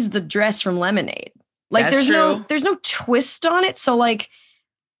just is the dress from Lemonade. Like That's there's no twist on it. So like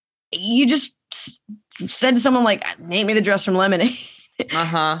you just said to someone like, name me the dress from Lemonade.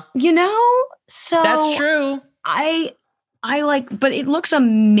 You know? So that's true. I like, but it looks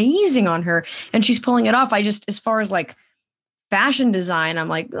amazing on her and she's pulling it off. As far as like fashion design, I'm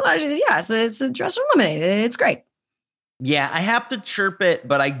like, it's a dress from Lemonade. It's great. Yeah, I have to chirp it,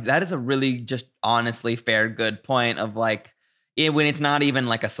 but that is a really just honestly fair, good point of like, when it's not even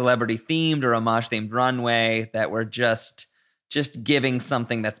like a celebrity themed or homage themed runway, that we're just giving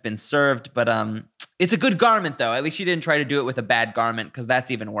something that's been served. But it's a good garment though. At least she didn't try to do it with a bad garment because that's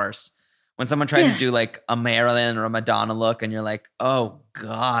even worse. When someone tries to do like a Marilyn or a Madonna look and you're like, oh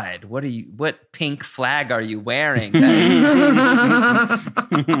God, what pink flag are you wearing? That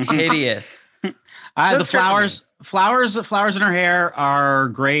is hideous. The flowers in her hair are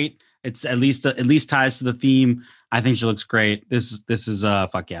great. It's at least ties to the theme. I think she looks great. This is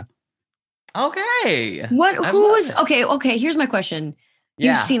fuck yeah. Okay. Okay, here's my question.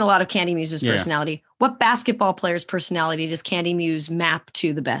 You've seen a lot of Candy Muse's personality. What basketball player's personality does Candy Muse map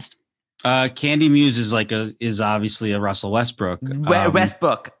to the best? Candy Muse is obviously a Russell Westbrook.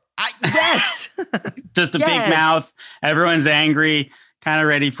 Westbrook. Yes. Just a big mouth. Everyone's angry, kind of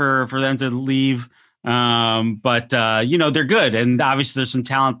ready for them to leave. But they're good, and obviously there's some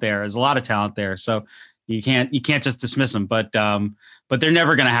talent there. There's a lot of talent there. So you can't just dismiss them, but they're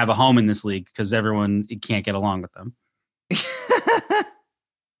never going to have a home in this league because everyone can't get along with them.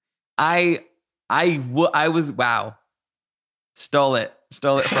 I was wow. Stole it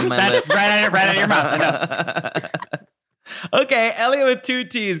from my lips. right out of your mouth. Okay, Elliot with 2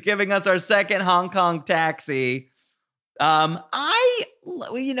 T's giving us our second Hong Kong taxi. My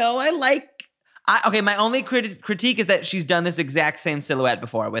only critique is that she's done this exact same silhouette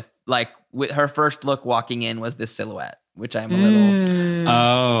before with her first look walking in was this silhouette, which I'm a little.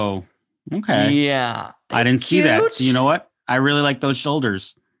 Oh, okay. Yeah. I didn't see that. So you know what? I really like those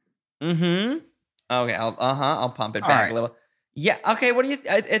shoulders. Mm-hmm. Okay. I'll pump it back a little. Yeah. Okay. What do you,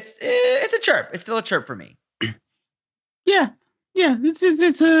 it's a chirp. It's still a chirp for me. Yeah.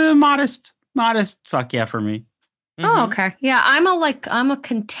 It's a modest fuck yeah for me. Mm-hmm. Oh, okay. Yeah, I'm a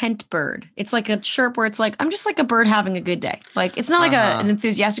content bird. It's like a chirp where it's like, I'm just like a bird having a good day. Like, it's not like an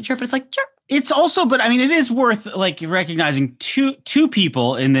enthusiastic chirp, but it's like, chirp. It's also, but I mean, it is worth like recognizing two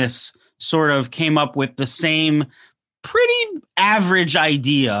people in this sort of came up with the same pretty average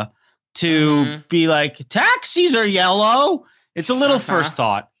idea to be like, taxis are yellow. It's a little first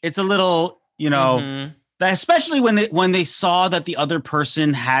thought. It's a little, especially when they saw that the other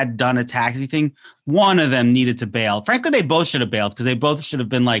person had done a taxi thing, one of them needed to bail. Frankly, they both should have bailed because they both should have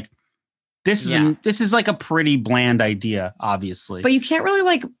been like, this is like a pretty bland idea, obviously. But you can't really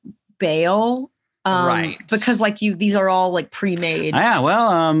like bail. Right. Because like these are all like pre-made. Yeah,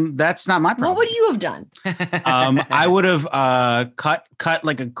 well, that's not my problem. What would you have done? I would have cut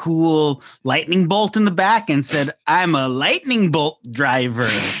like a cool lightning bolt in the back and said, I'm a lightning bolt driver.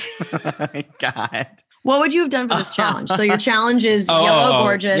 Oh my God. What would you have done for this challenge? So your challenge is yellow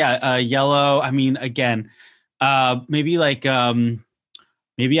gorgeous. Yeah, yellow. I mean, again, maybe like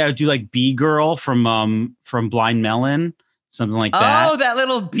maybe I would do like Bee Girl from Blind Melon, something like that. Oh, that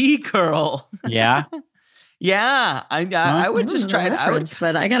little bee girl. Yeah. Yeah. I would just try it.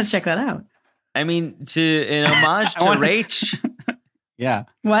 But I got to check that out. I mean, in homage to Rach. Yeah.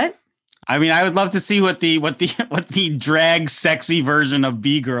 What? I mean, I would love to see what the drag sexy version of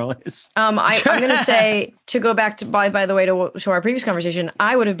B-girl is. I'm gonna say, to go back to by the way to our previous conversation,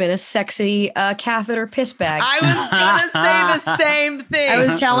 I would have been a sexy catheter piss bag. I was gonna say the same thing. I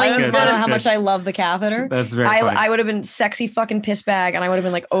was telling That's Mano good. how much I love the catheter. That's very funny. I would have been sexy fucking piss bag, and I would have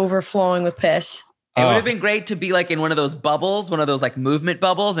been like overflowing with piss. It would have been great to be like in one of those bubbles, one of those like movement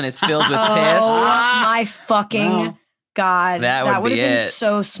bubbles, and it's filled with piss. Oh my fucking God. That would have be been it.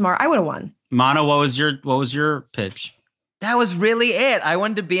 so smart. I would have won. Mano, what was your pitch? That was really it. I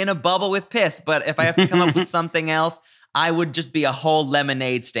wanted to be in a bubble with piss, but if I have to come up with something else, I would just be a whole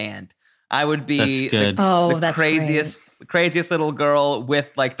lemonade stand. I would be the craziest little girl with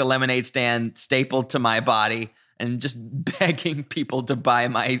like the lemonade stand stapled to my body and just begging people to buy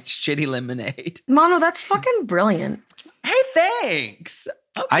my shitty lemonade. Mano, that's fucking brilliant. Hey, thanks.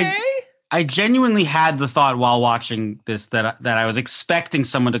 Okay. I genuinely had the thought while watching this that I was expecting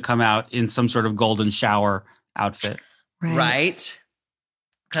someone to come out in some sort of golden shower outfit. Right?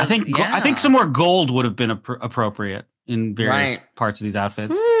 I think some more gold would have been appropriate in various parts of these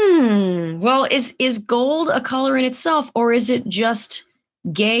outfits. Well, is gold a color in itself, or is it just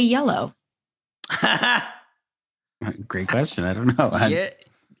gay yellow? Great question. I don't know.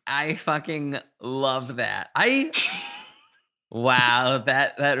 I fucking love that. Wow,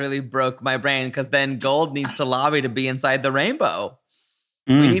 that really broke my brain, because then gold needs to lobby to be inside the rainbow.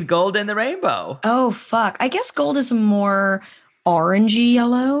 We need gold in the rainbow. Oh, fuck. I guess gold is more orangey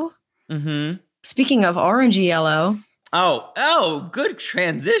yellow. Mm-hmm. Speaking of orangey yellow. Oh, good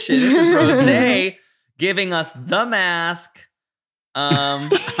transition. This is Rosé giving us the mask.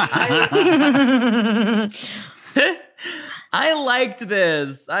 I liked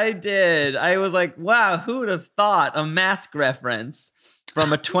this. I did. I was like, wow, who would have thought a mask reference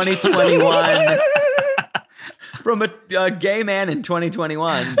from a 2021 from a gay man in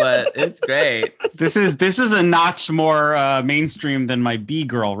 2021, but it's great. This is a notch more mainstream than my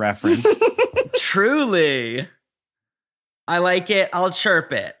B-girl reference. Truly. I like it. I'll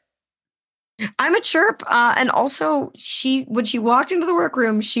chirp it. I'm a chirp. And also, when she walked into the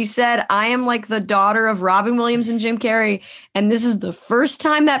workroom, she said, I am like the daughter of Robin Williams and Jim Carrey. And this is the first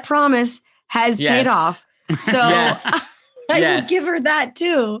time that promise has paid off. So I will give her that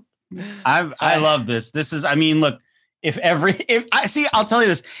too. I love this. This is, I mean, look, I'll tell you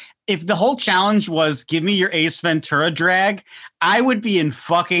this. If the whole challenge was give me your Ace Ventura drag, I would be in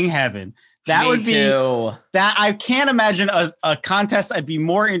fucking heaven. That would be that. I can't imagine a contest I'd be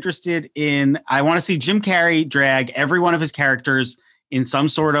more interested in. I want to see Jim Carrey drag every one of his characters in some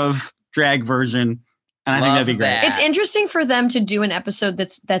sort of drag version. And I think that'd be great. It's interesting for them to do an episode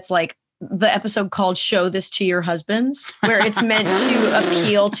that's like the episode called Show This to Your Husbands, where it's meant to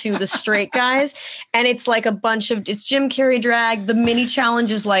appeal to the straight guys. And it's like it's Jim Carrey drag. The mini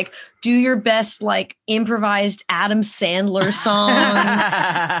challenge is like, do your best, like improvised Adam Sandler song.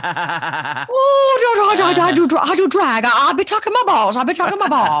 I do drag. I'll be talking my balls. I think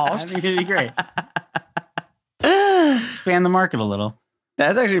it'd be great. Expand the market a little.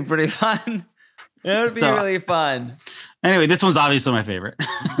 That's actually pretty fun. It would be really fun. Anyway, this one's obviously my favorite.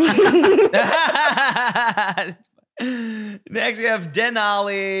 Next, we have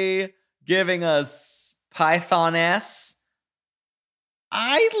Denali giving us Python-S.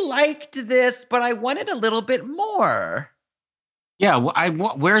 I liked this, but I wanted a little bit more. Yeah,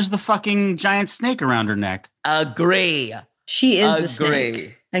 where's the fucking giant snake around her neck? Agree. She is the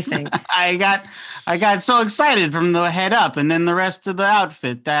snake, I think. I got so excited from the head up, and then the rest of the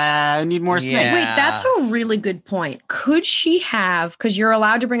outfit. I need more snakes. Wait, that's a really good point. Could she have, because you're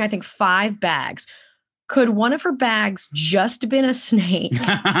allowed to bring, I think, 5 bags. Could one of her bags just been a snake?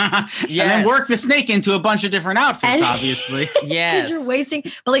 And then work the snake into a bunch of different outfits, obviously. Yes. Because you're wasting.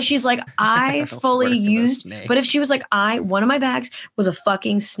 But like, she's like, I fully used. But if she was like, one of my bags was a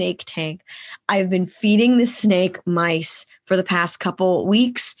fucking snake tank. I've been feeding the snake mice for the past couple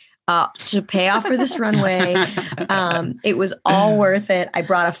weeks to pay off for this runway. It was all worth it. I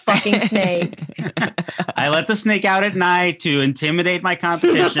brought a fucking snake. I let the snake out at night to intimidate my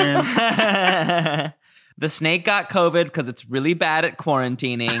competition. The snake got COVID because it's really bad at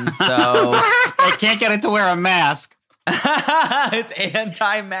quarantining, so I can't get it to wear a mask. It's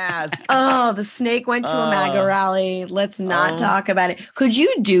anti-mask. Oh, the snake went to a MAGA rally. Let's not talk about it. Could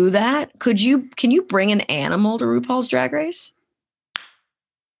you do that? Can you bring an animal to RuPaul's Drag Race?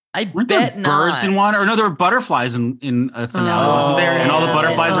 I Weren't bet there not. birds in one? Or no, there were butterflies in a finale, wasn't there? And all the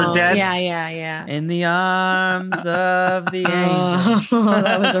butterflies were dead? Yeah. In the arms of the angel.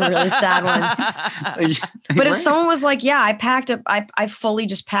 That was a really sad one. But if someone was like, yeah, I fully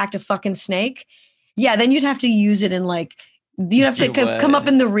just packed a fucking snake. Yeah, then you'd have to use it in like You'd have to come up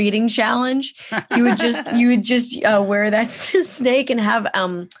in the reading challenge. You would just wear that snake and have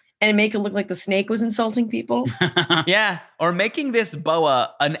and make it look like the snake was insulting people. Yeah, or making this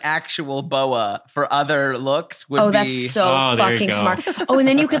boa an actual boa for other looks would be. That's so fucking smart. Oh, and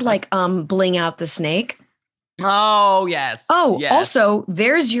then you could like bling out the snake. Oh, yes. Oh, yes. Also,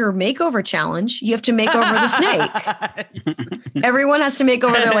 there's your makeover challenge. You have to make over the snake. Everyone has to make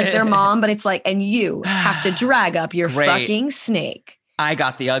over their mom, but it's like, and you have to drag up your fucking snake. I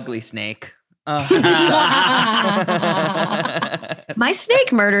got the ugly snake. My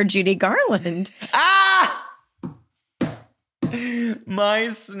snake murdered Judy Garland.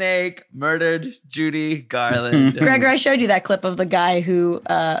 My snake murdered Judy Garland. Gregor, I showed you that clip of the guy who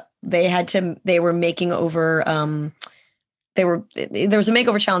they were making over there was a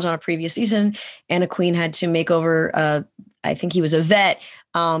makeover challenge on a previous season, and a queen had to make over I think he was a vet,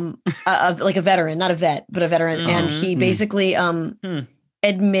 like a veteran, not a vet, but a veteran. And he basically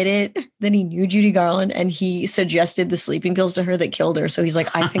admitted that he knew Judy Garland, and he suggested the sleeping pills to her that killed her. So he's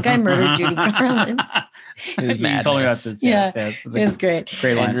like, I think I murdered Judy Garland. It was madness. You told me about this. Yeah, yes. It's great.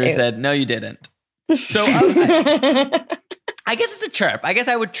 Great line. Andrew said, no, you didn't. So I guess it's a chirp. I guess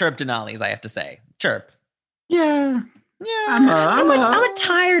I would chirp Denali's, I have to say. Chirp. Yeah. I'm a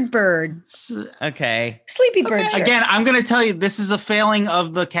tired bird. Okay. Sleepy bird. Okay. Again, I'm going to tell you, this is a failing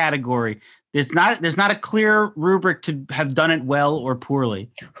of the category. There's not a clear rubric to have done it well or poorly.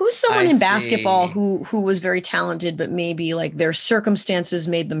 Who's someone in basketball who was very talented, but maybe like their circumstances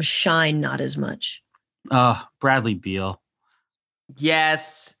made them shine not as much? Bradley Beal.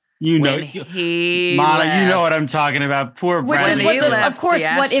 Yes. You know, when he Mano, left. you know what I'm talking about. Poor Bradley. Of course,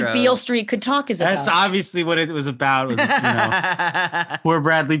 what if Beale Street could talk is about. That's obviously what it was about. Poor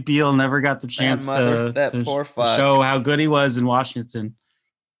Bradley Beal never got the chance to show how good he was in Washington.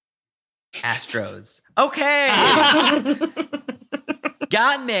 Astros. Okay.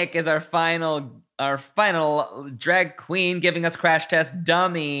 Gottmik is our final drag queen giving us crash test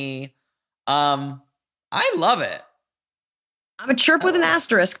dummy. I love it. I'm a chirp with an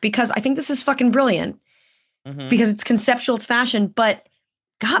asterisk because I think this is fucking brilliant because it's conceptual, it's fashion, but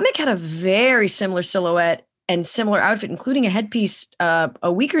Gottmik had a very similar silhouette and similar outfit, including a headpiece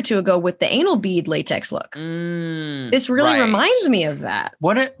a week or two ago with the anal bead latex look. This really reminds me of that.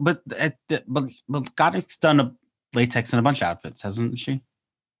 But Gottmik's done a latex in a bunch of outfits, hasn't she?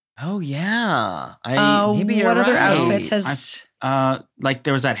 Oh yeah. Maybe you're other outfits has like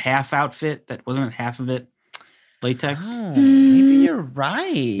there was that half outfit that wasn't half of it latex. Oh, maybe you're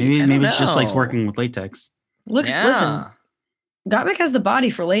right. Maybe it's just like working with latex. Listen, Gottmik has the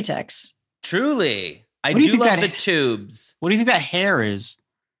body for latex. Truly. I do love the tubes. What do you think that hair is?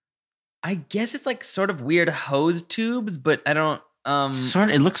 I guess it's like sort of weird hose tubes, but I don't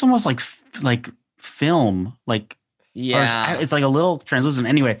it looks almost like film. Like it's like a little translucent.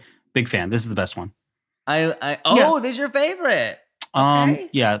 Anyway, big fan. This is the best one. This is your favorite. Okay.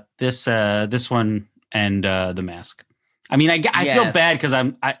 Yeah, this one and the mask. I mean, I feel bad because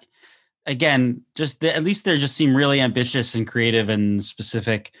at least they just seem really ambitious and creative and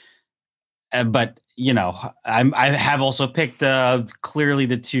specific. But you know, I have also picked clearly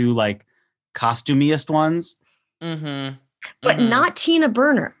the two like costumiest ones. But not Tina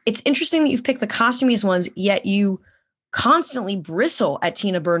Burner. It's interesting that you've picked the costumiest ones, yet you constantly bristle at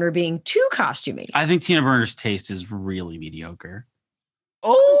Tina Burner being too costumey. I think Tina Burner's taste is really mediocre.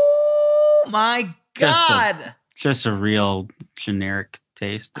 Oh my God. Just a real generic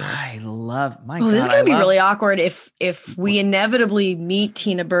taste. I love this is going to be really awkward if we inevitably meet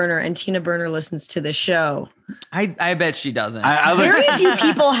Tina Burner and Tina Burner listens to the show. I bet she doesn't. Very few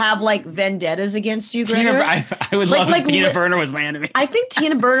people have like vendettas against you, Gregor. I would love if Tina Burner was my enemy. I think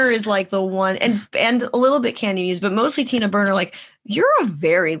Tina Burner is like the one, and a little bit Candy Muse, but mostly Tina Burner. Like, you're a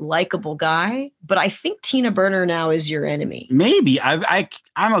very likable guy, but I think Tina Burner now is your enemy. Maybe I'm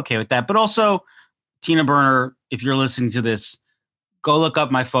okay with that, but also Tina Burner, if you're listening to this, go look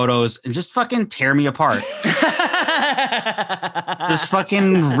up my photos and just fucking tear me apart. Just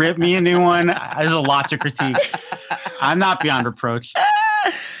fucking rip me a new one. There's a lot to critique. I'm not beyond reproach.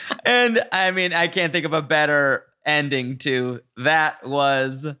 And I mean, I can't think of a better ending to that.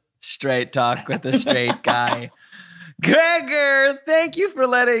 Was Straight Talk with a Straight Guy. Gregor, thank you for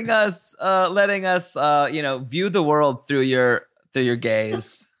letting us view the world through your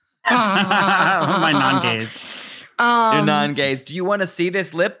gaze. My non-gaze. You're non-gays. Do you want to see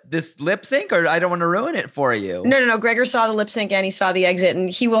this lip sync, or I don't want to ruin it for you? No. Gregor saw the lip sync and he saw the exit, and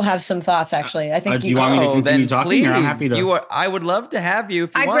he will have some thoughts. Actually, I think. Do you want me to continue talking? Please, or I'm happy to. I would love to have you.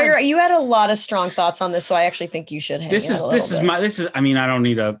 If you want. Gregor, you had a lot of strong thoughts on this, so I actually think you should hang out a little bit. I mean, I don't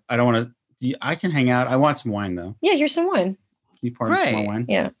want to. I can hang out. I want some wine though. Yeah, here's some wine. You poured some more wine.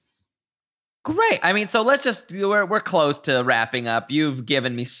 Yeah. Great. I mean, so let's just, we're close to wrapping up. You've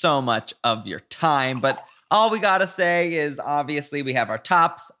given me so much of your time, but all we got to say is obviously we have our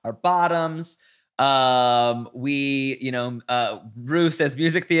tops, our bottoms. Rue says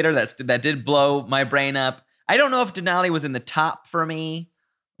music theater. That did blow my brain up. I don't know if Denali was in the top for me,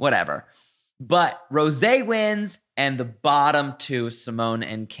 whatever, but Rosé wins and the bottom two, Simone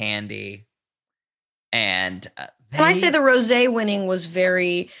and Candy. And Can I say the Rosé winning was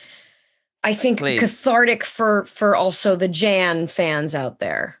very, I think, cathartic for also the Jan fans out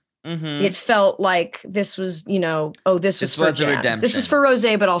there. Mm-hmm. It felt like this was, this was for Jan. Redemption. This was for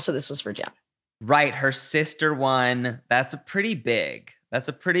Rosé, but also this was for Jan. Right. Her sister won. That's a pretty big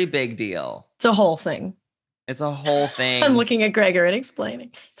deal. It's a whole thing. I'm looking at Gregor and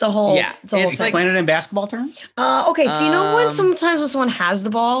explaining. It's a whole. Yeah. It's a whole thing. Explain it in basketball terms. Okay. So when someone has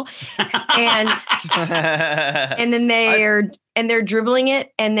the ball and and then they're dribbling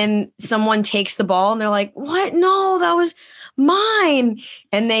it and then someone takes the ball and they're like, "What? No, that was mine."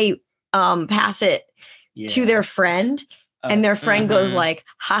 And they pass it to their friend. And their friend goes like,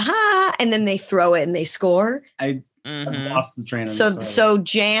 "Ha ha," and then they throw it and they score. I've lost the train of so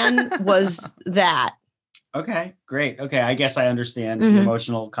Jan was that. Okay, great. Okay, I guess I understand the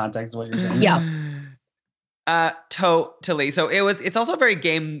emotional context of what you're saying. Yeah. Totally. So it's also very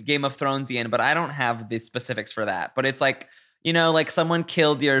Game of Thronesian, but I don't have the specifics for that. But it's like, like someone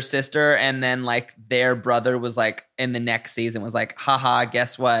killed your sister and then like their brother was like in the next season was like, haha,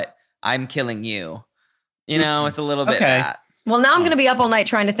 guess what? I'm killing you. It's a little bit that. Well, now I'm going to be up all night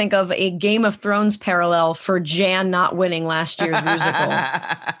trying to think of a Game of Thrones parallel for Jan not winning last year's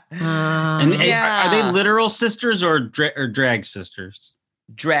Rusical. Are they literal sisters or drag sisters?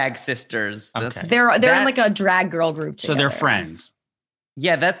 Drag sisters. Okay. They're in like a drag girl group together. So they're friends.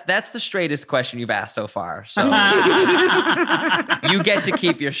 Yeah, that's the straightest question you've asked so far. So you get to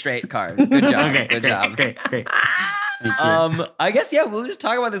keep your straight card. Good job. Okay, Good job. Great. I guess we'll just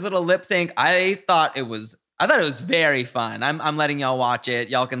talk about this little lip sync. I thought it was very fun. I'm letting y'all watch it.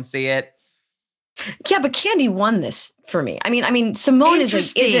 Y'all can see it. Yeah, but Candy won this for me. I mean, Simone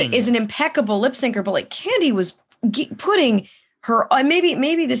is an impeccable lip syncer, but like Candy was putting her.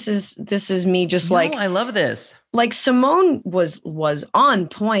 Maybe this is me just like. I love this. Like Simone was on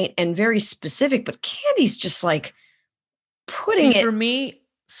point and very specific, but Candy's just like putting it. For me,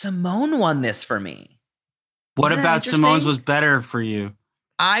 Simone won this for me. What about Simone's was better for you?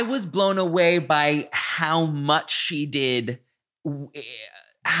 I was blown away by how much she did,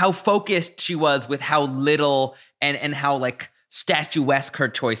 how focused she was with how little and how like statuesque her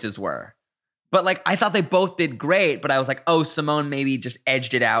choices were. But like, I thought they both did great, but I was like, oh, Simone maybe just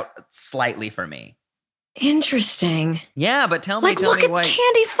edged it out slightly for me. Interesting. Yeah, but tell me look at what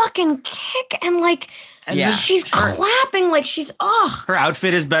Candy fucking kick and like she's clapping like she's her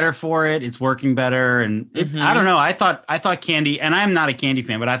outfit is better for it. It's working better, and I don't know. I thought Candy, and I'm not a Candy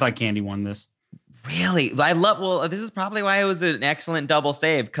fan, but I thought Candy won this. Really, this is probably why it was an excellent double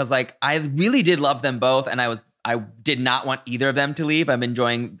save because like I really did love them both, and I did not want either of them to leave. I'm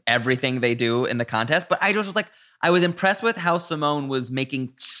enjoying everything they do in the contest, but I just was like. I was impressed with how Simone was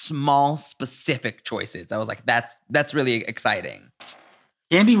making small, specific choices. I was like, that's really exciting.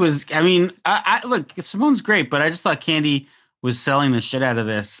 Candy was, I look, Simone's great, but I just thought Candy was selling the shit out of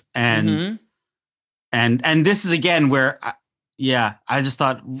this. And this is again where, I just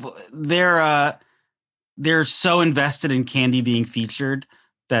thought they're so invested in Candy being featured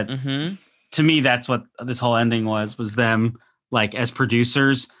that to me, that's what this whole ending was them like as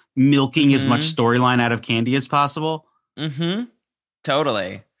producers milking as much storyline out of Candy as possible.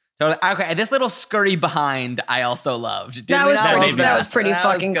 Totally. Okay, this little scurry behind I also loved. That was pretty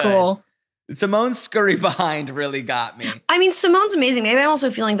fucking cool. Simone's scurry behind really got me. I mean, Simone's amazing. Maybe I'm also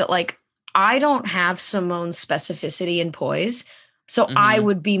feeling that like I don't have Simone's specificity and poise. So I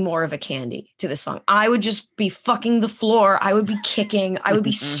would be more of a Candy to this song. I would just be fucking the floor. I would be kicking. I would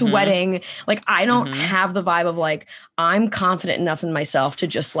be sweating. Like, I don't have the vibe of like, I'm confident enough in myself to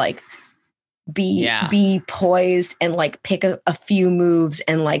just like be poised and like pick a few moves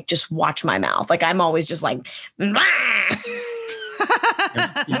and like just watch my mouth. Like, I'm always just like,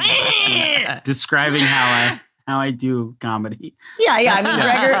 describing how I do comedy. Yeah. I mean,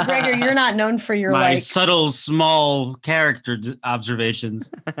 Gregor, you're not known for your my subtle, small character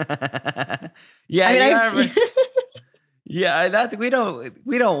observations. We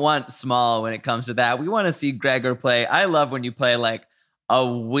don't want small when it comes to that. We want to see Gregor play. I love when you play like a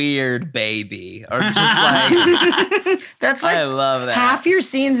weird baby or just like that's like I love that. Half your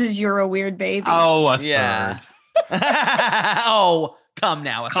scenes is you're a weird baby. Oh, a third. Oh, come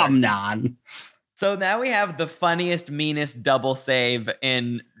now. Come on. So now we have the funniest, meanest double save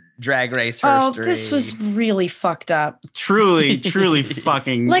in Drag Race history. Oh, this was really fucked up. Truly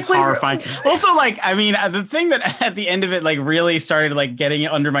fucking Like when- horrifying. Also, like, I mean, the thing that at the end of it, like, really started like getting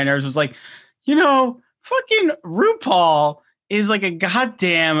under my nerves was like, fucking RuPaul is like a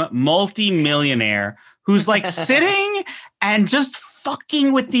goddamn multi-millionaire who's like sitting and just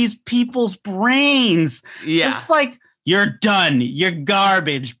fucking with these people's brains. Yeah. Just like, you're done. You're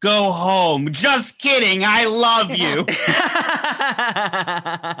garbage. Go home. Just kidding. I love you.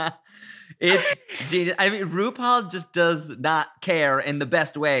 It's genius. I mean, RuPaul just does not care in the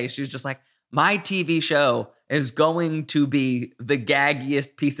best way. She's just like, my TV show is going to be the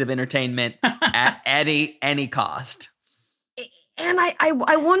gaggiest piece of entertainment at any cost. And I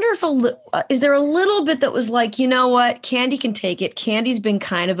wonder if is there a little bit that was like, you know what, Candy can take it. Candy's been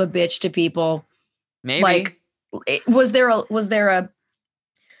kind of a bitch to people. Maybe. Like, was there a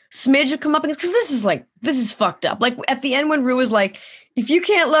smidge of come up because this is fucked up. Like at the end when Ru was like, if you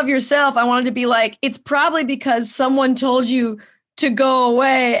can't love yourself, I wanted to be like, it's probably because someone told you to go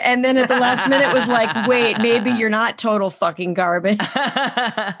away. And then at the last minute was like, wait, maybe you're not total fucking garbage.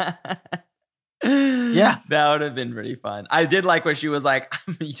 Yeah. That would have been pretty fun. I did like when she was like,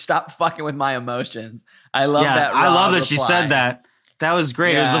 stop fucking with my emotions. I love that. I love that reply. she said that. That was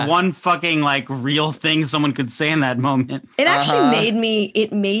great. It was Yeah. the one fucking like real thing someone could say in that moment. It actually made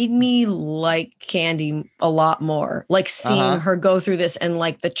me like Candy a lot more. Like seeing her go through this and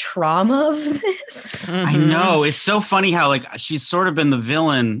like the trauma of this. I know. It's so funny how like she's sort of been the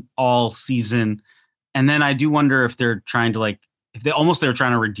villain all season. And then I do wonder if they're trying to like, they're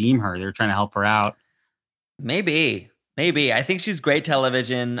trying to redeem her. They're trying to help her out. Maybe. I think she's great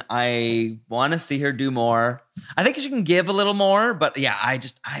television. I want to see her do more. I think she can give a little more, but yeah, I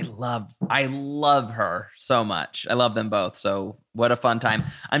love her so much. I love them both. So what a fun time.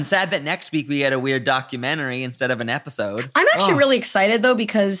 I'm sad that next week we get a weird documentary instead of an episode. I'm actually really excited though,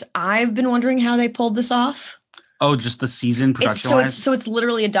 because I've been wondering how they pulled this off. Oh, just the season production-wise? So it's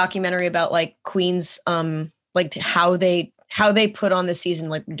literally a documentary about like Queen's, like how they put on the season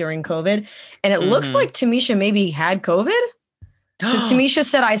like during COVID. And it looks like Tamisha maybe had COVID. Because Tamisha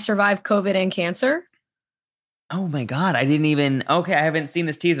said, I survived COVID and cancer. Oh my God. I haven't seen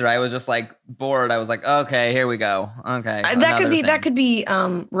this teaser. I was just like bored. I was like, okay, here we go. Okay. That could be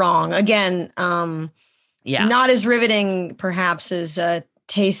wrong. Again, not as riveting perhaps as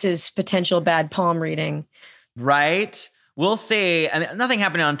Tace's potential bad palm reading. Right. We'll see. I mean, nothing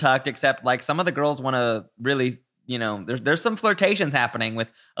happening on Tucked except like some of the girls want to really, there's some flirtations happening with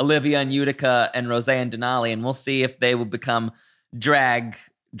Olivia and Utica and Rose and Denali, and we'll see if they will become drag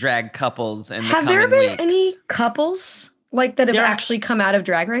couples in the coming weeks. Have there been any couples like that have actually come out of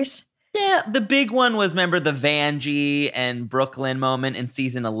Drag Race? Yeah, the big one was, remember the Vanjie and Brooklyn moment in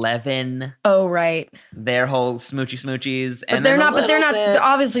season 11? Oh, right. Their whole smoochies. But they're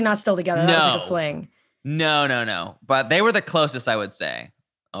obviously not still together. That was like a fling. No. But they were the closest, I would say,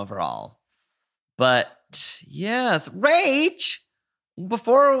 overall. But yes, Rach,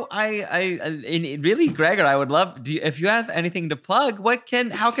 before really, Gregor, I would love, if you have anything to plug,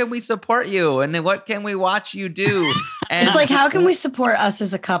 how can we support you and what can we watch you do? And it's like, how can we support us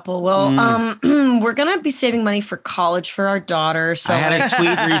as a couple? Well, we're going to be saving money for college for our daughter. So I had a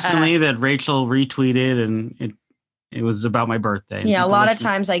tweet recently that Rachel retweeted and it was about my birthday. Yeah, a lot of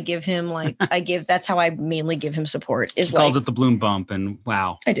times I give him that's how I mainly give him support. She calls it the Bloom Bump, and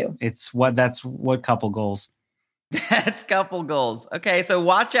wow. I do. That's what couple goals. That's couple goals. Okay, so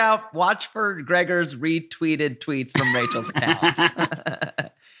watch for Gregor's retweeted tweets from Rachel's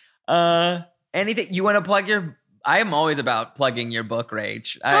account. Anything you want to plug I am always about plugging your book,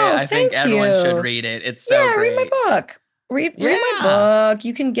 Rach. I think everyone should read it. It's so great. Read my book. Read my book.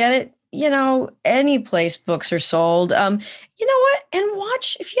 You can get it, any place books are sold. You know what? And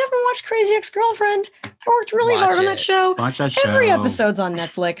if you haven't watched Crazy Ex-Girlfriend, I worked really hard on that show. Watch that show. Every episode's on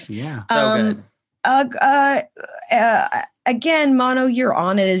Netflix. Yeah. So good. Again, Mano, you're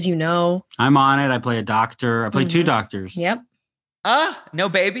on it, as you know. I'm on it. I play a doctor. I play two doctors. Yep. No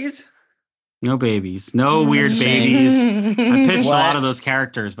babies? No babies. No weird babies. I pitched a lot of those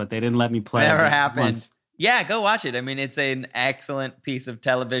characters, but they didn't let me play. Never happened. Yeah, go watch it. I mean, it's an excellent piece of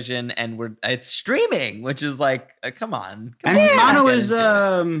television, and it's streaming, which is like, come on. And Mano is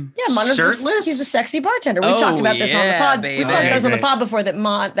Mano's shirtless. He's a sexy bartender. We've talked about this on the pod. We've talked about this on the pod before that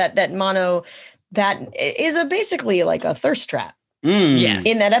Mano that is basically like a thirst trap. Yes.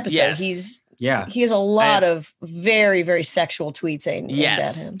 In that episode, yes. he has a lot of very, very sexual tweets aimed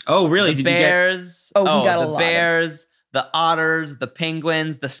at him. Oh, really? The bears. He got a lot. The bears. The otters, the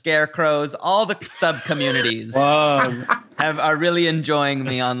penguins, the scarecrows, all the sub-communities. Whoa. are really enjoying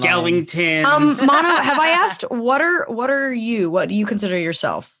me online. Skellingtons. Mano, have I asked what are you? What do you consider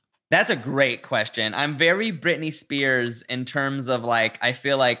yourself? That's a great question. I'm very Britney Spears in terms of like, I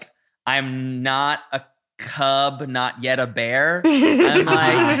feel like I'm not a cub, not yet a bear. I'm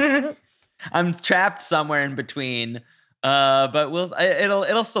like, I'm trapped somewhere in between. But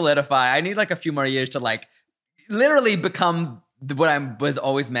it'll solidify. I need like a few more years to like literally become what I was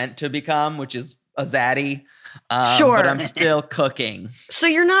always meant to become, which is a zaddy. Sure. But I'm still cooking. So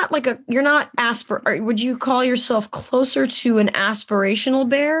you're not would you call yourself closer to an aspirational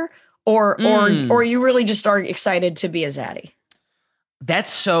bear or you really just are excited to be a zaddy?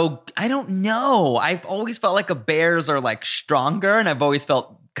 I don't know. I've always felt like bears are like stronger, and I've always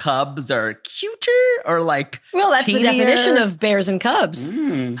felt cubs are cuter or like that's teenier. the definition of bears and cubs.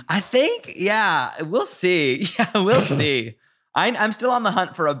 I think, yeah, we'll see. Yeah, we'll see. I'm still on the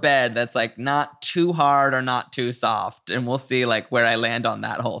hunt for a bed that's like not too hard or not too soft, and we'll see like where I land on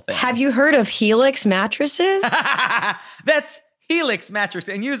that whole thing. Have you heard of Helix mattresses? That's Helix mattress,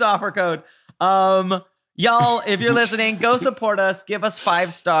 and use offer code. Y'all, if you're listening, go support us. Give us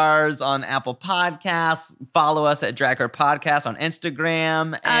 5 stars on Apple Podcasts. Follow us at Drag Her Podcast on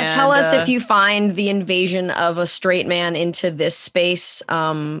Instagram. And tell us if you find the invasion of a straight man into this space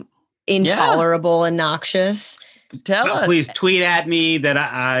intolerable and noxious. Tell us. Please tweet at me that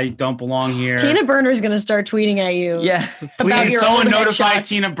I don't belong here. Tina Burner's going to start tweeting at you. Yeah. Please, someone notify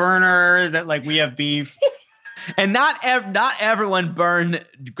Tina Burner that like we have beef. And not everyone burn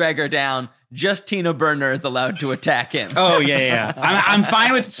Gregor down. Just Tina Burner is allowed to attack him. Oh, yeah. I'm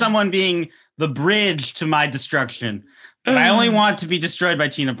fine with someone being the bridge to my destruction. But I only want to be destroyed by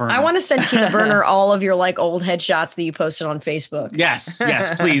Tina Burner. I want to send Tina Burner all of your like old headshots that you posted on Facebook. Yes,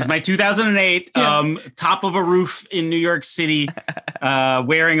 please. My 2008 top of a roof in New York City,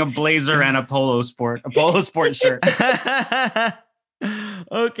 wearing a blazer and a polo sport shirt.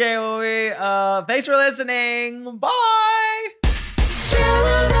 Okay, well, thanks for listening. Bye.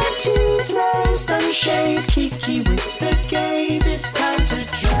 Skeleton to throw some shade, Kiki with the gaze. It's time to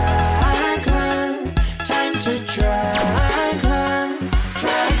drag her. Time to drag her.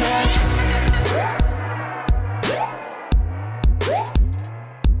 Drag her.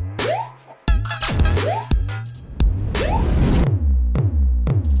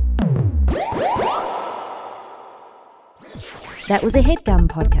 That was a HeadGum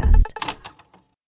podcast.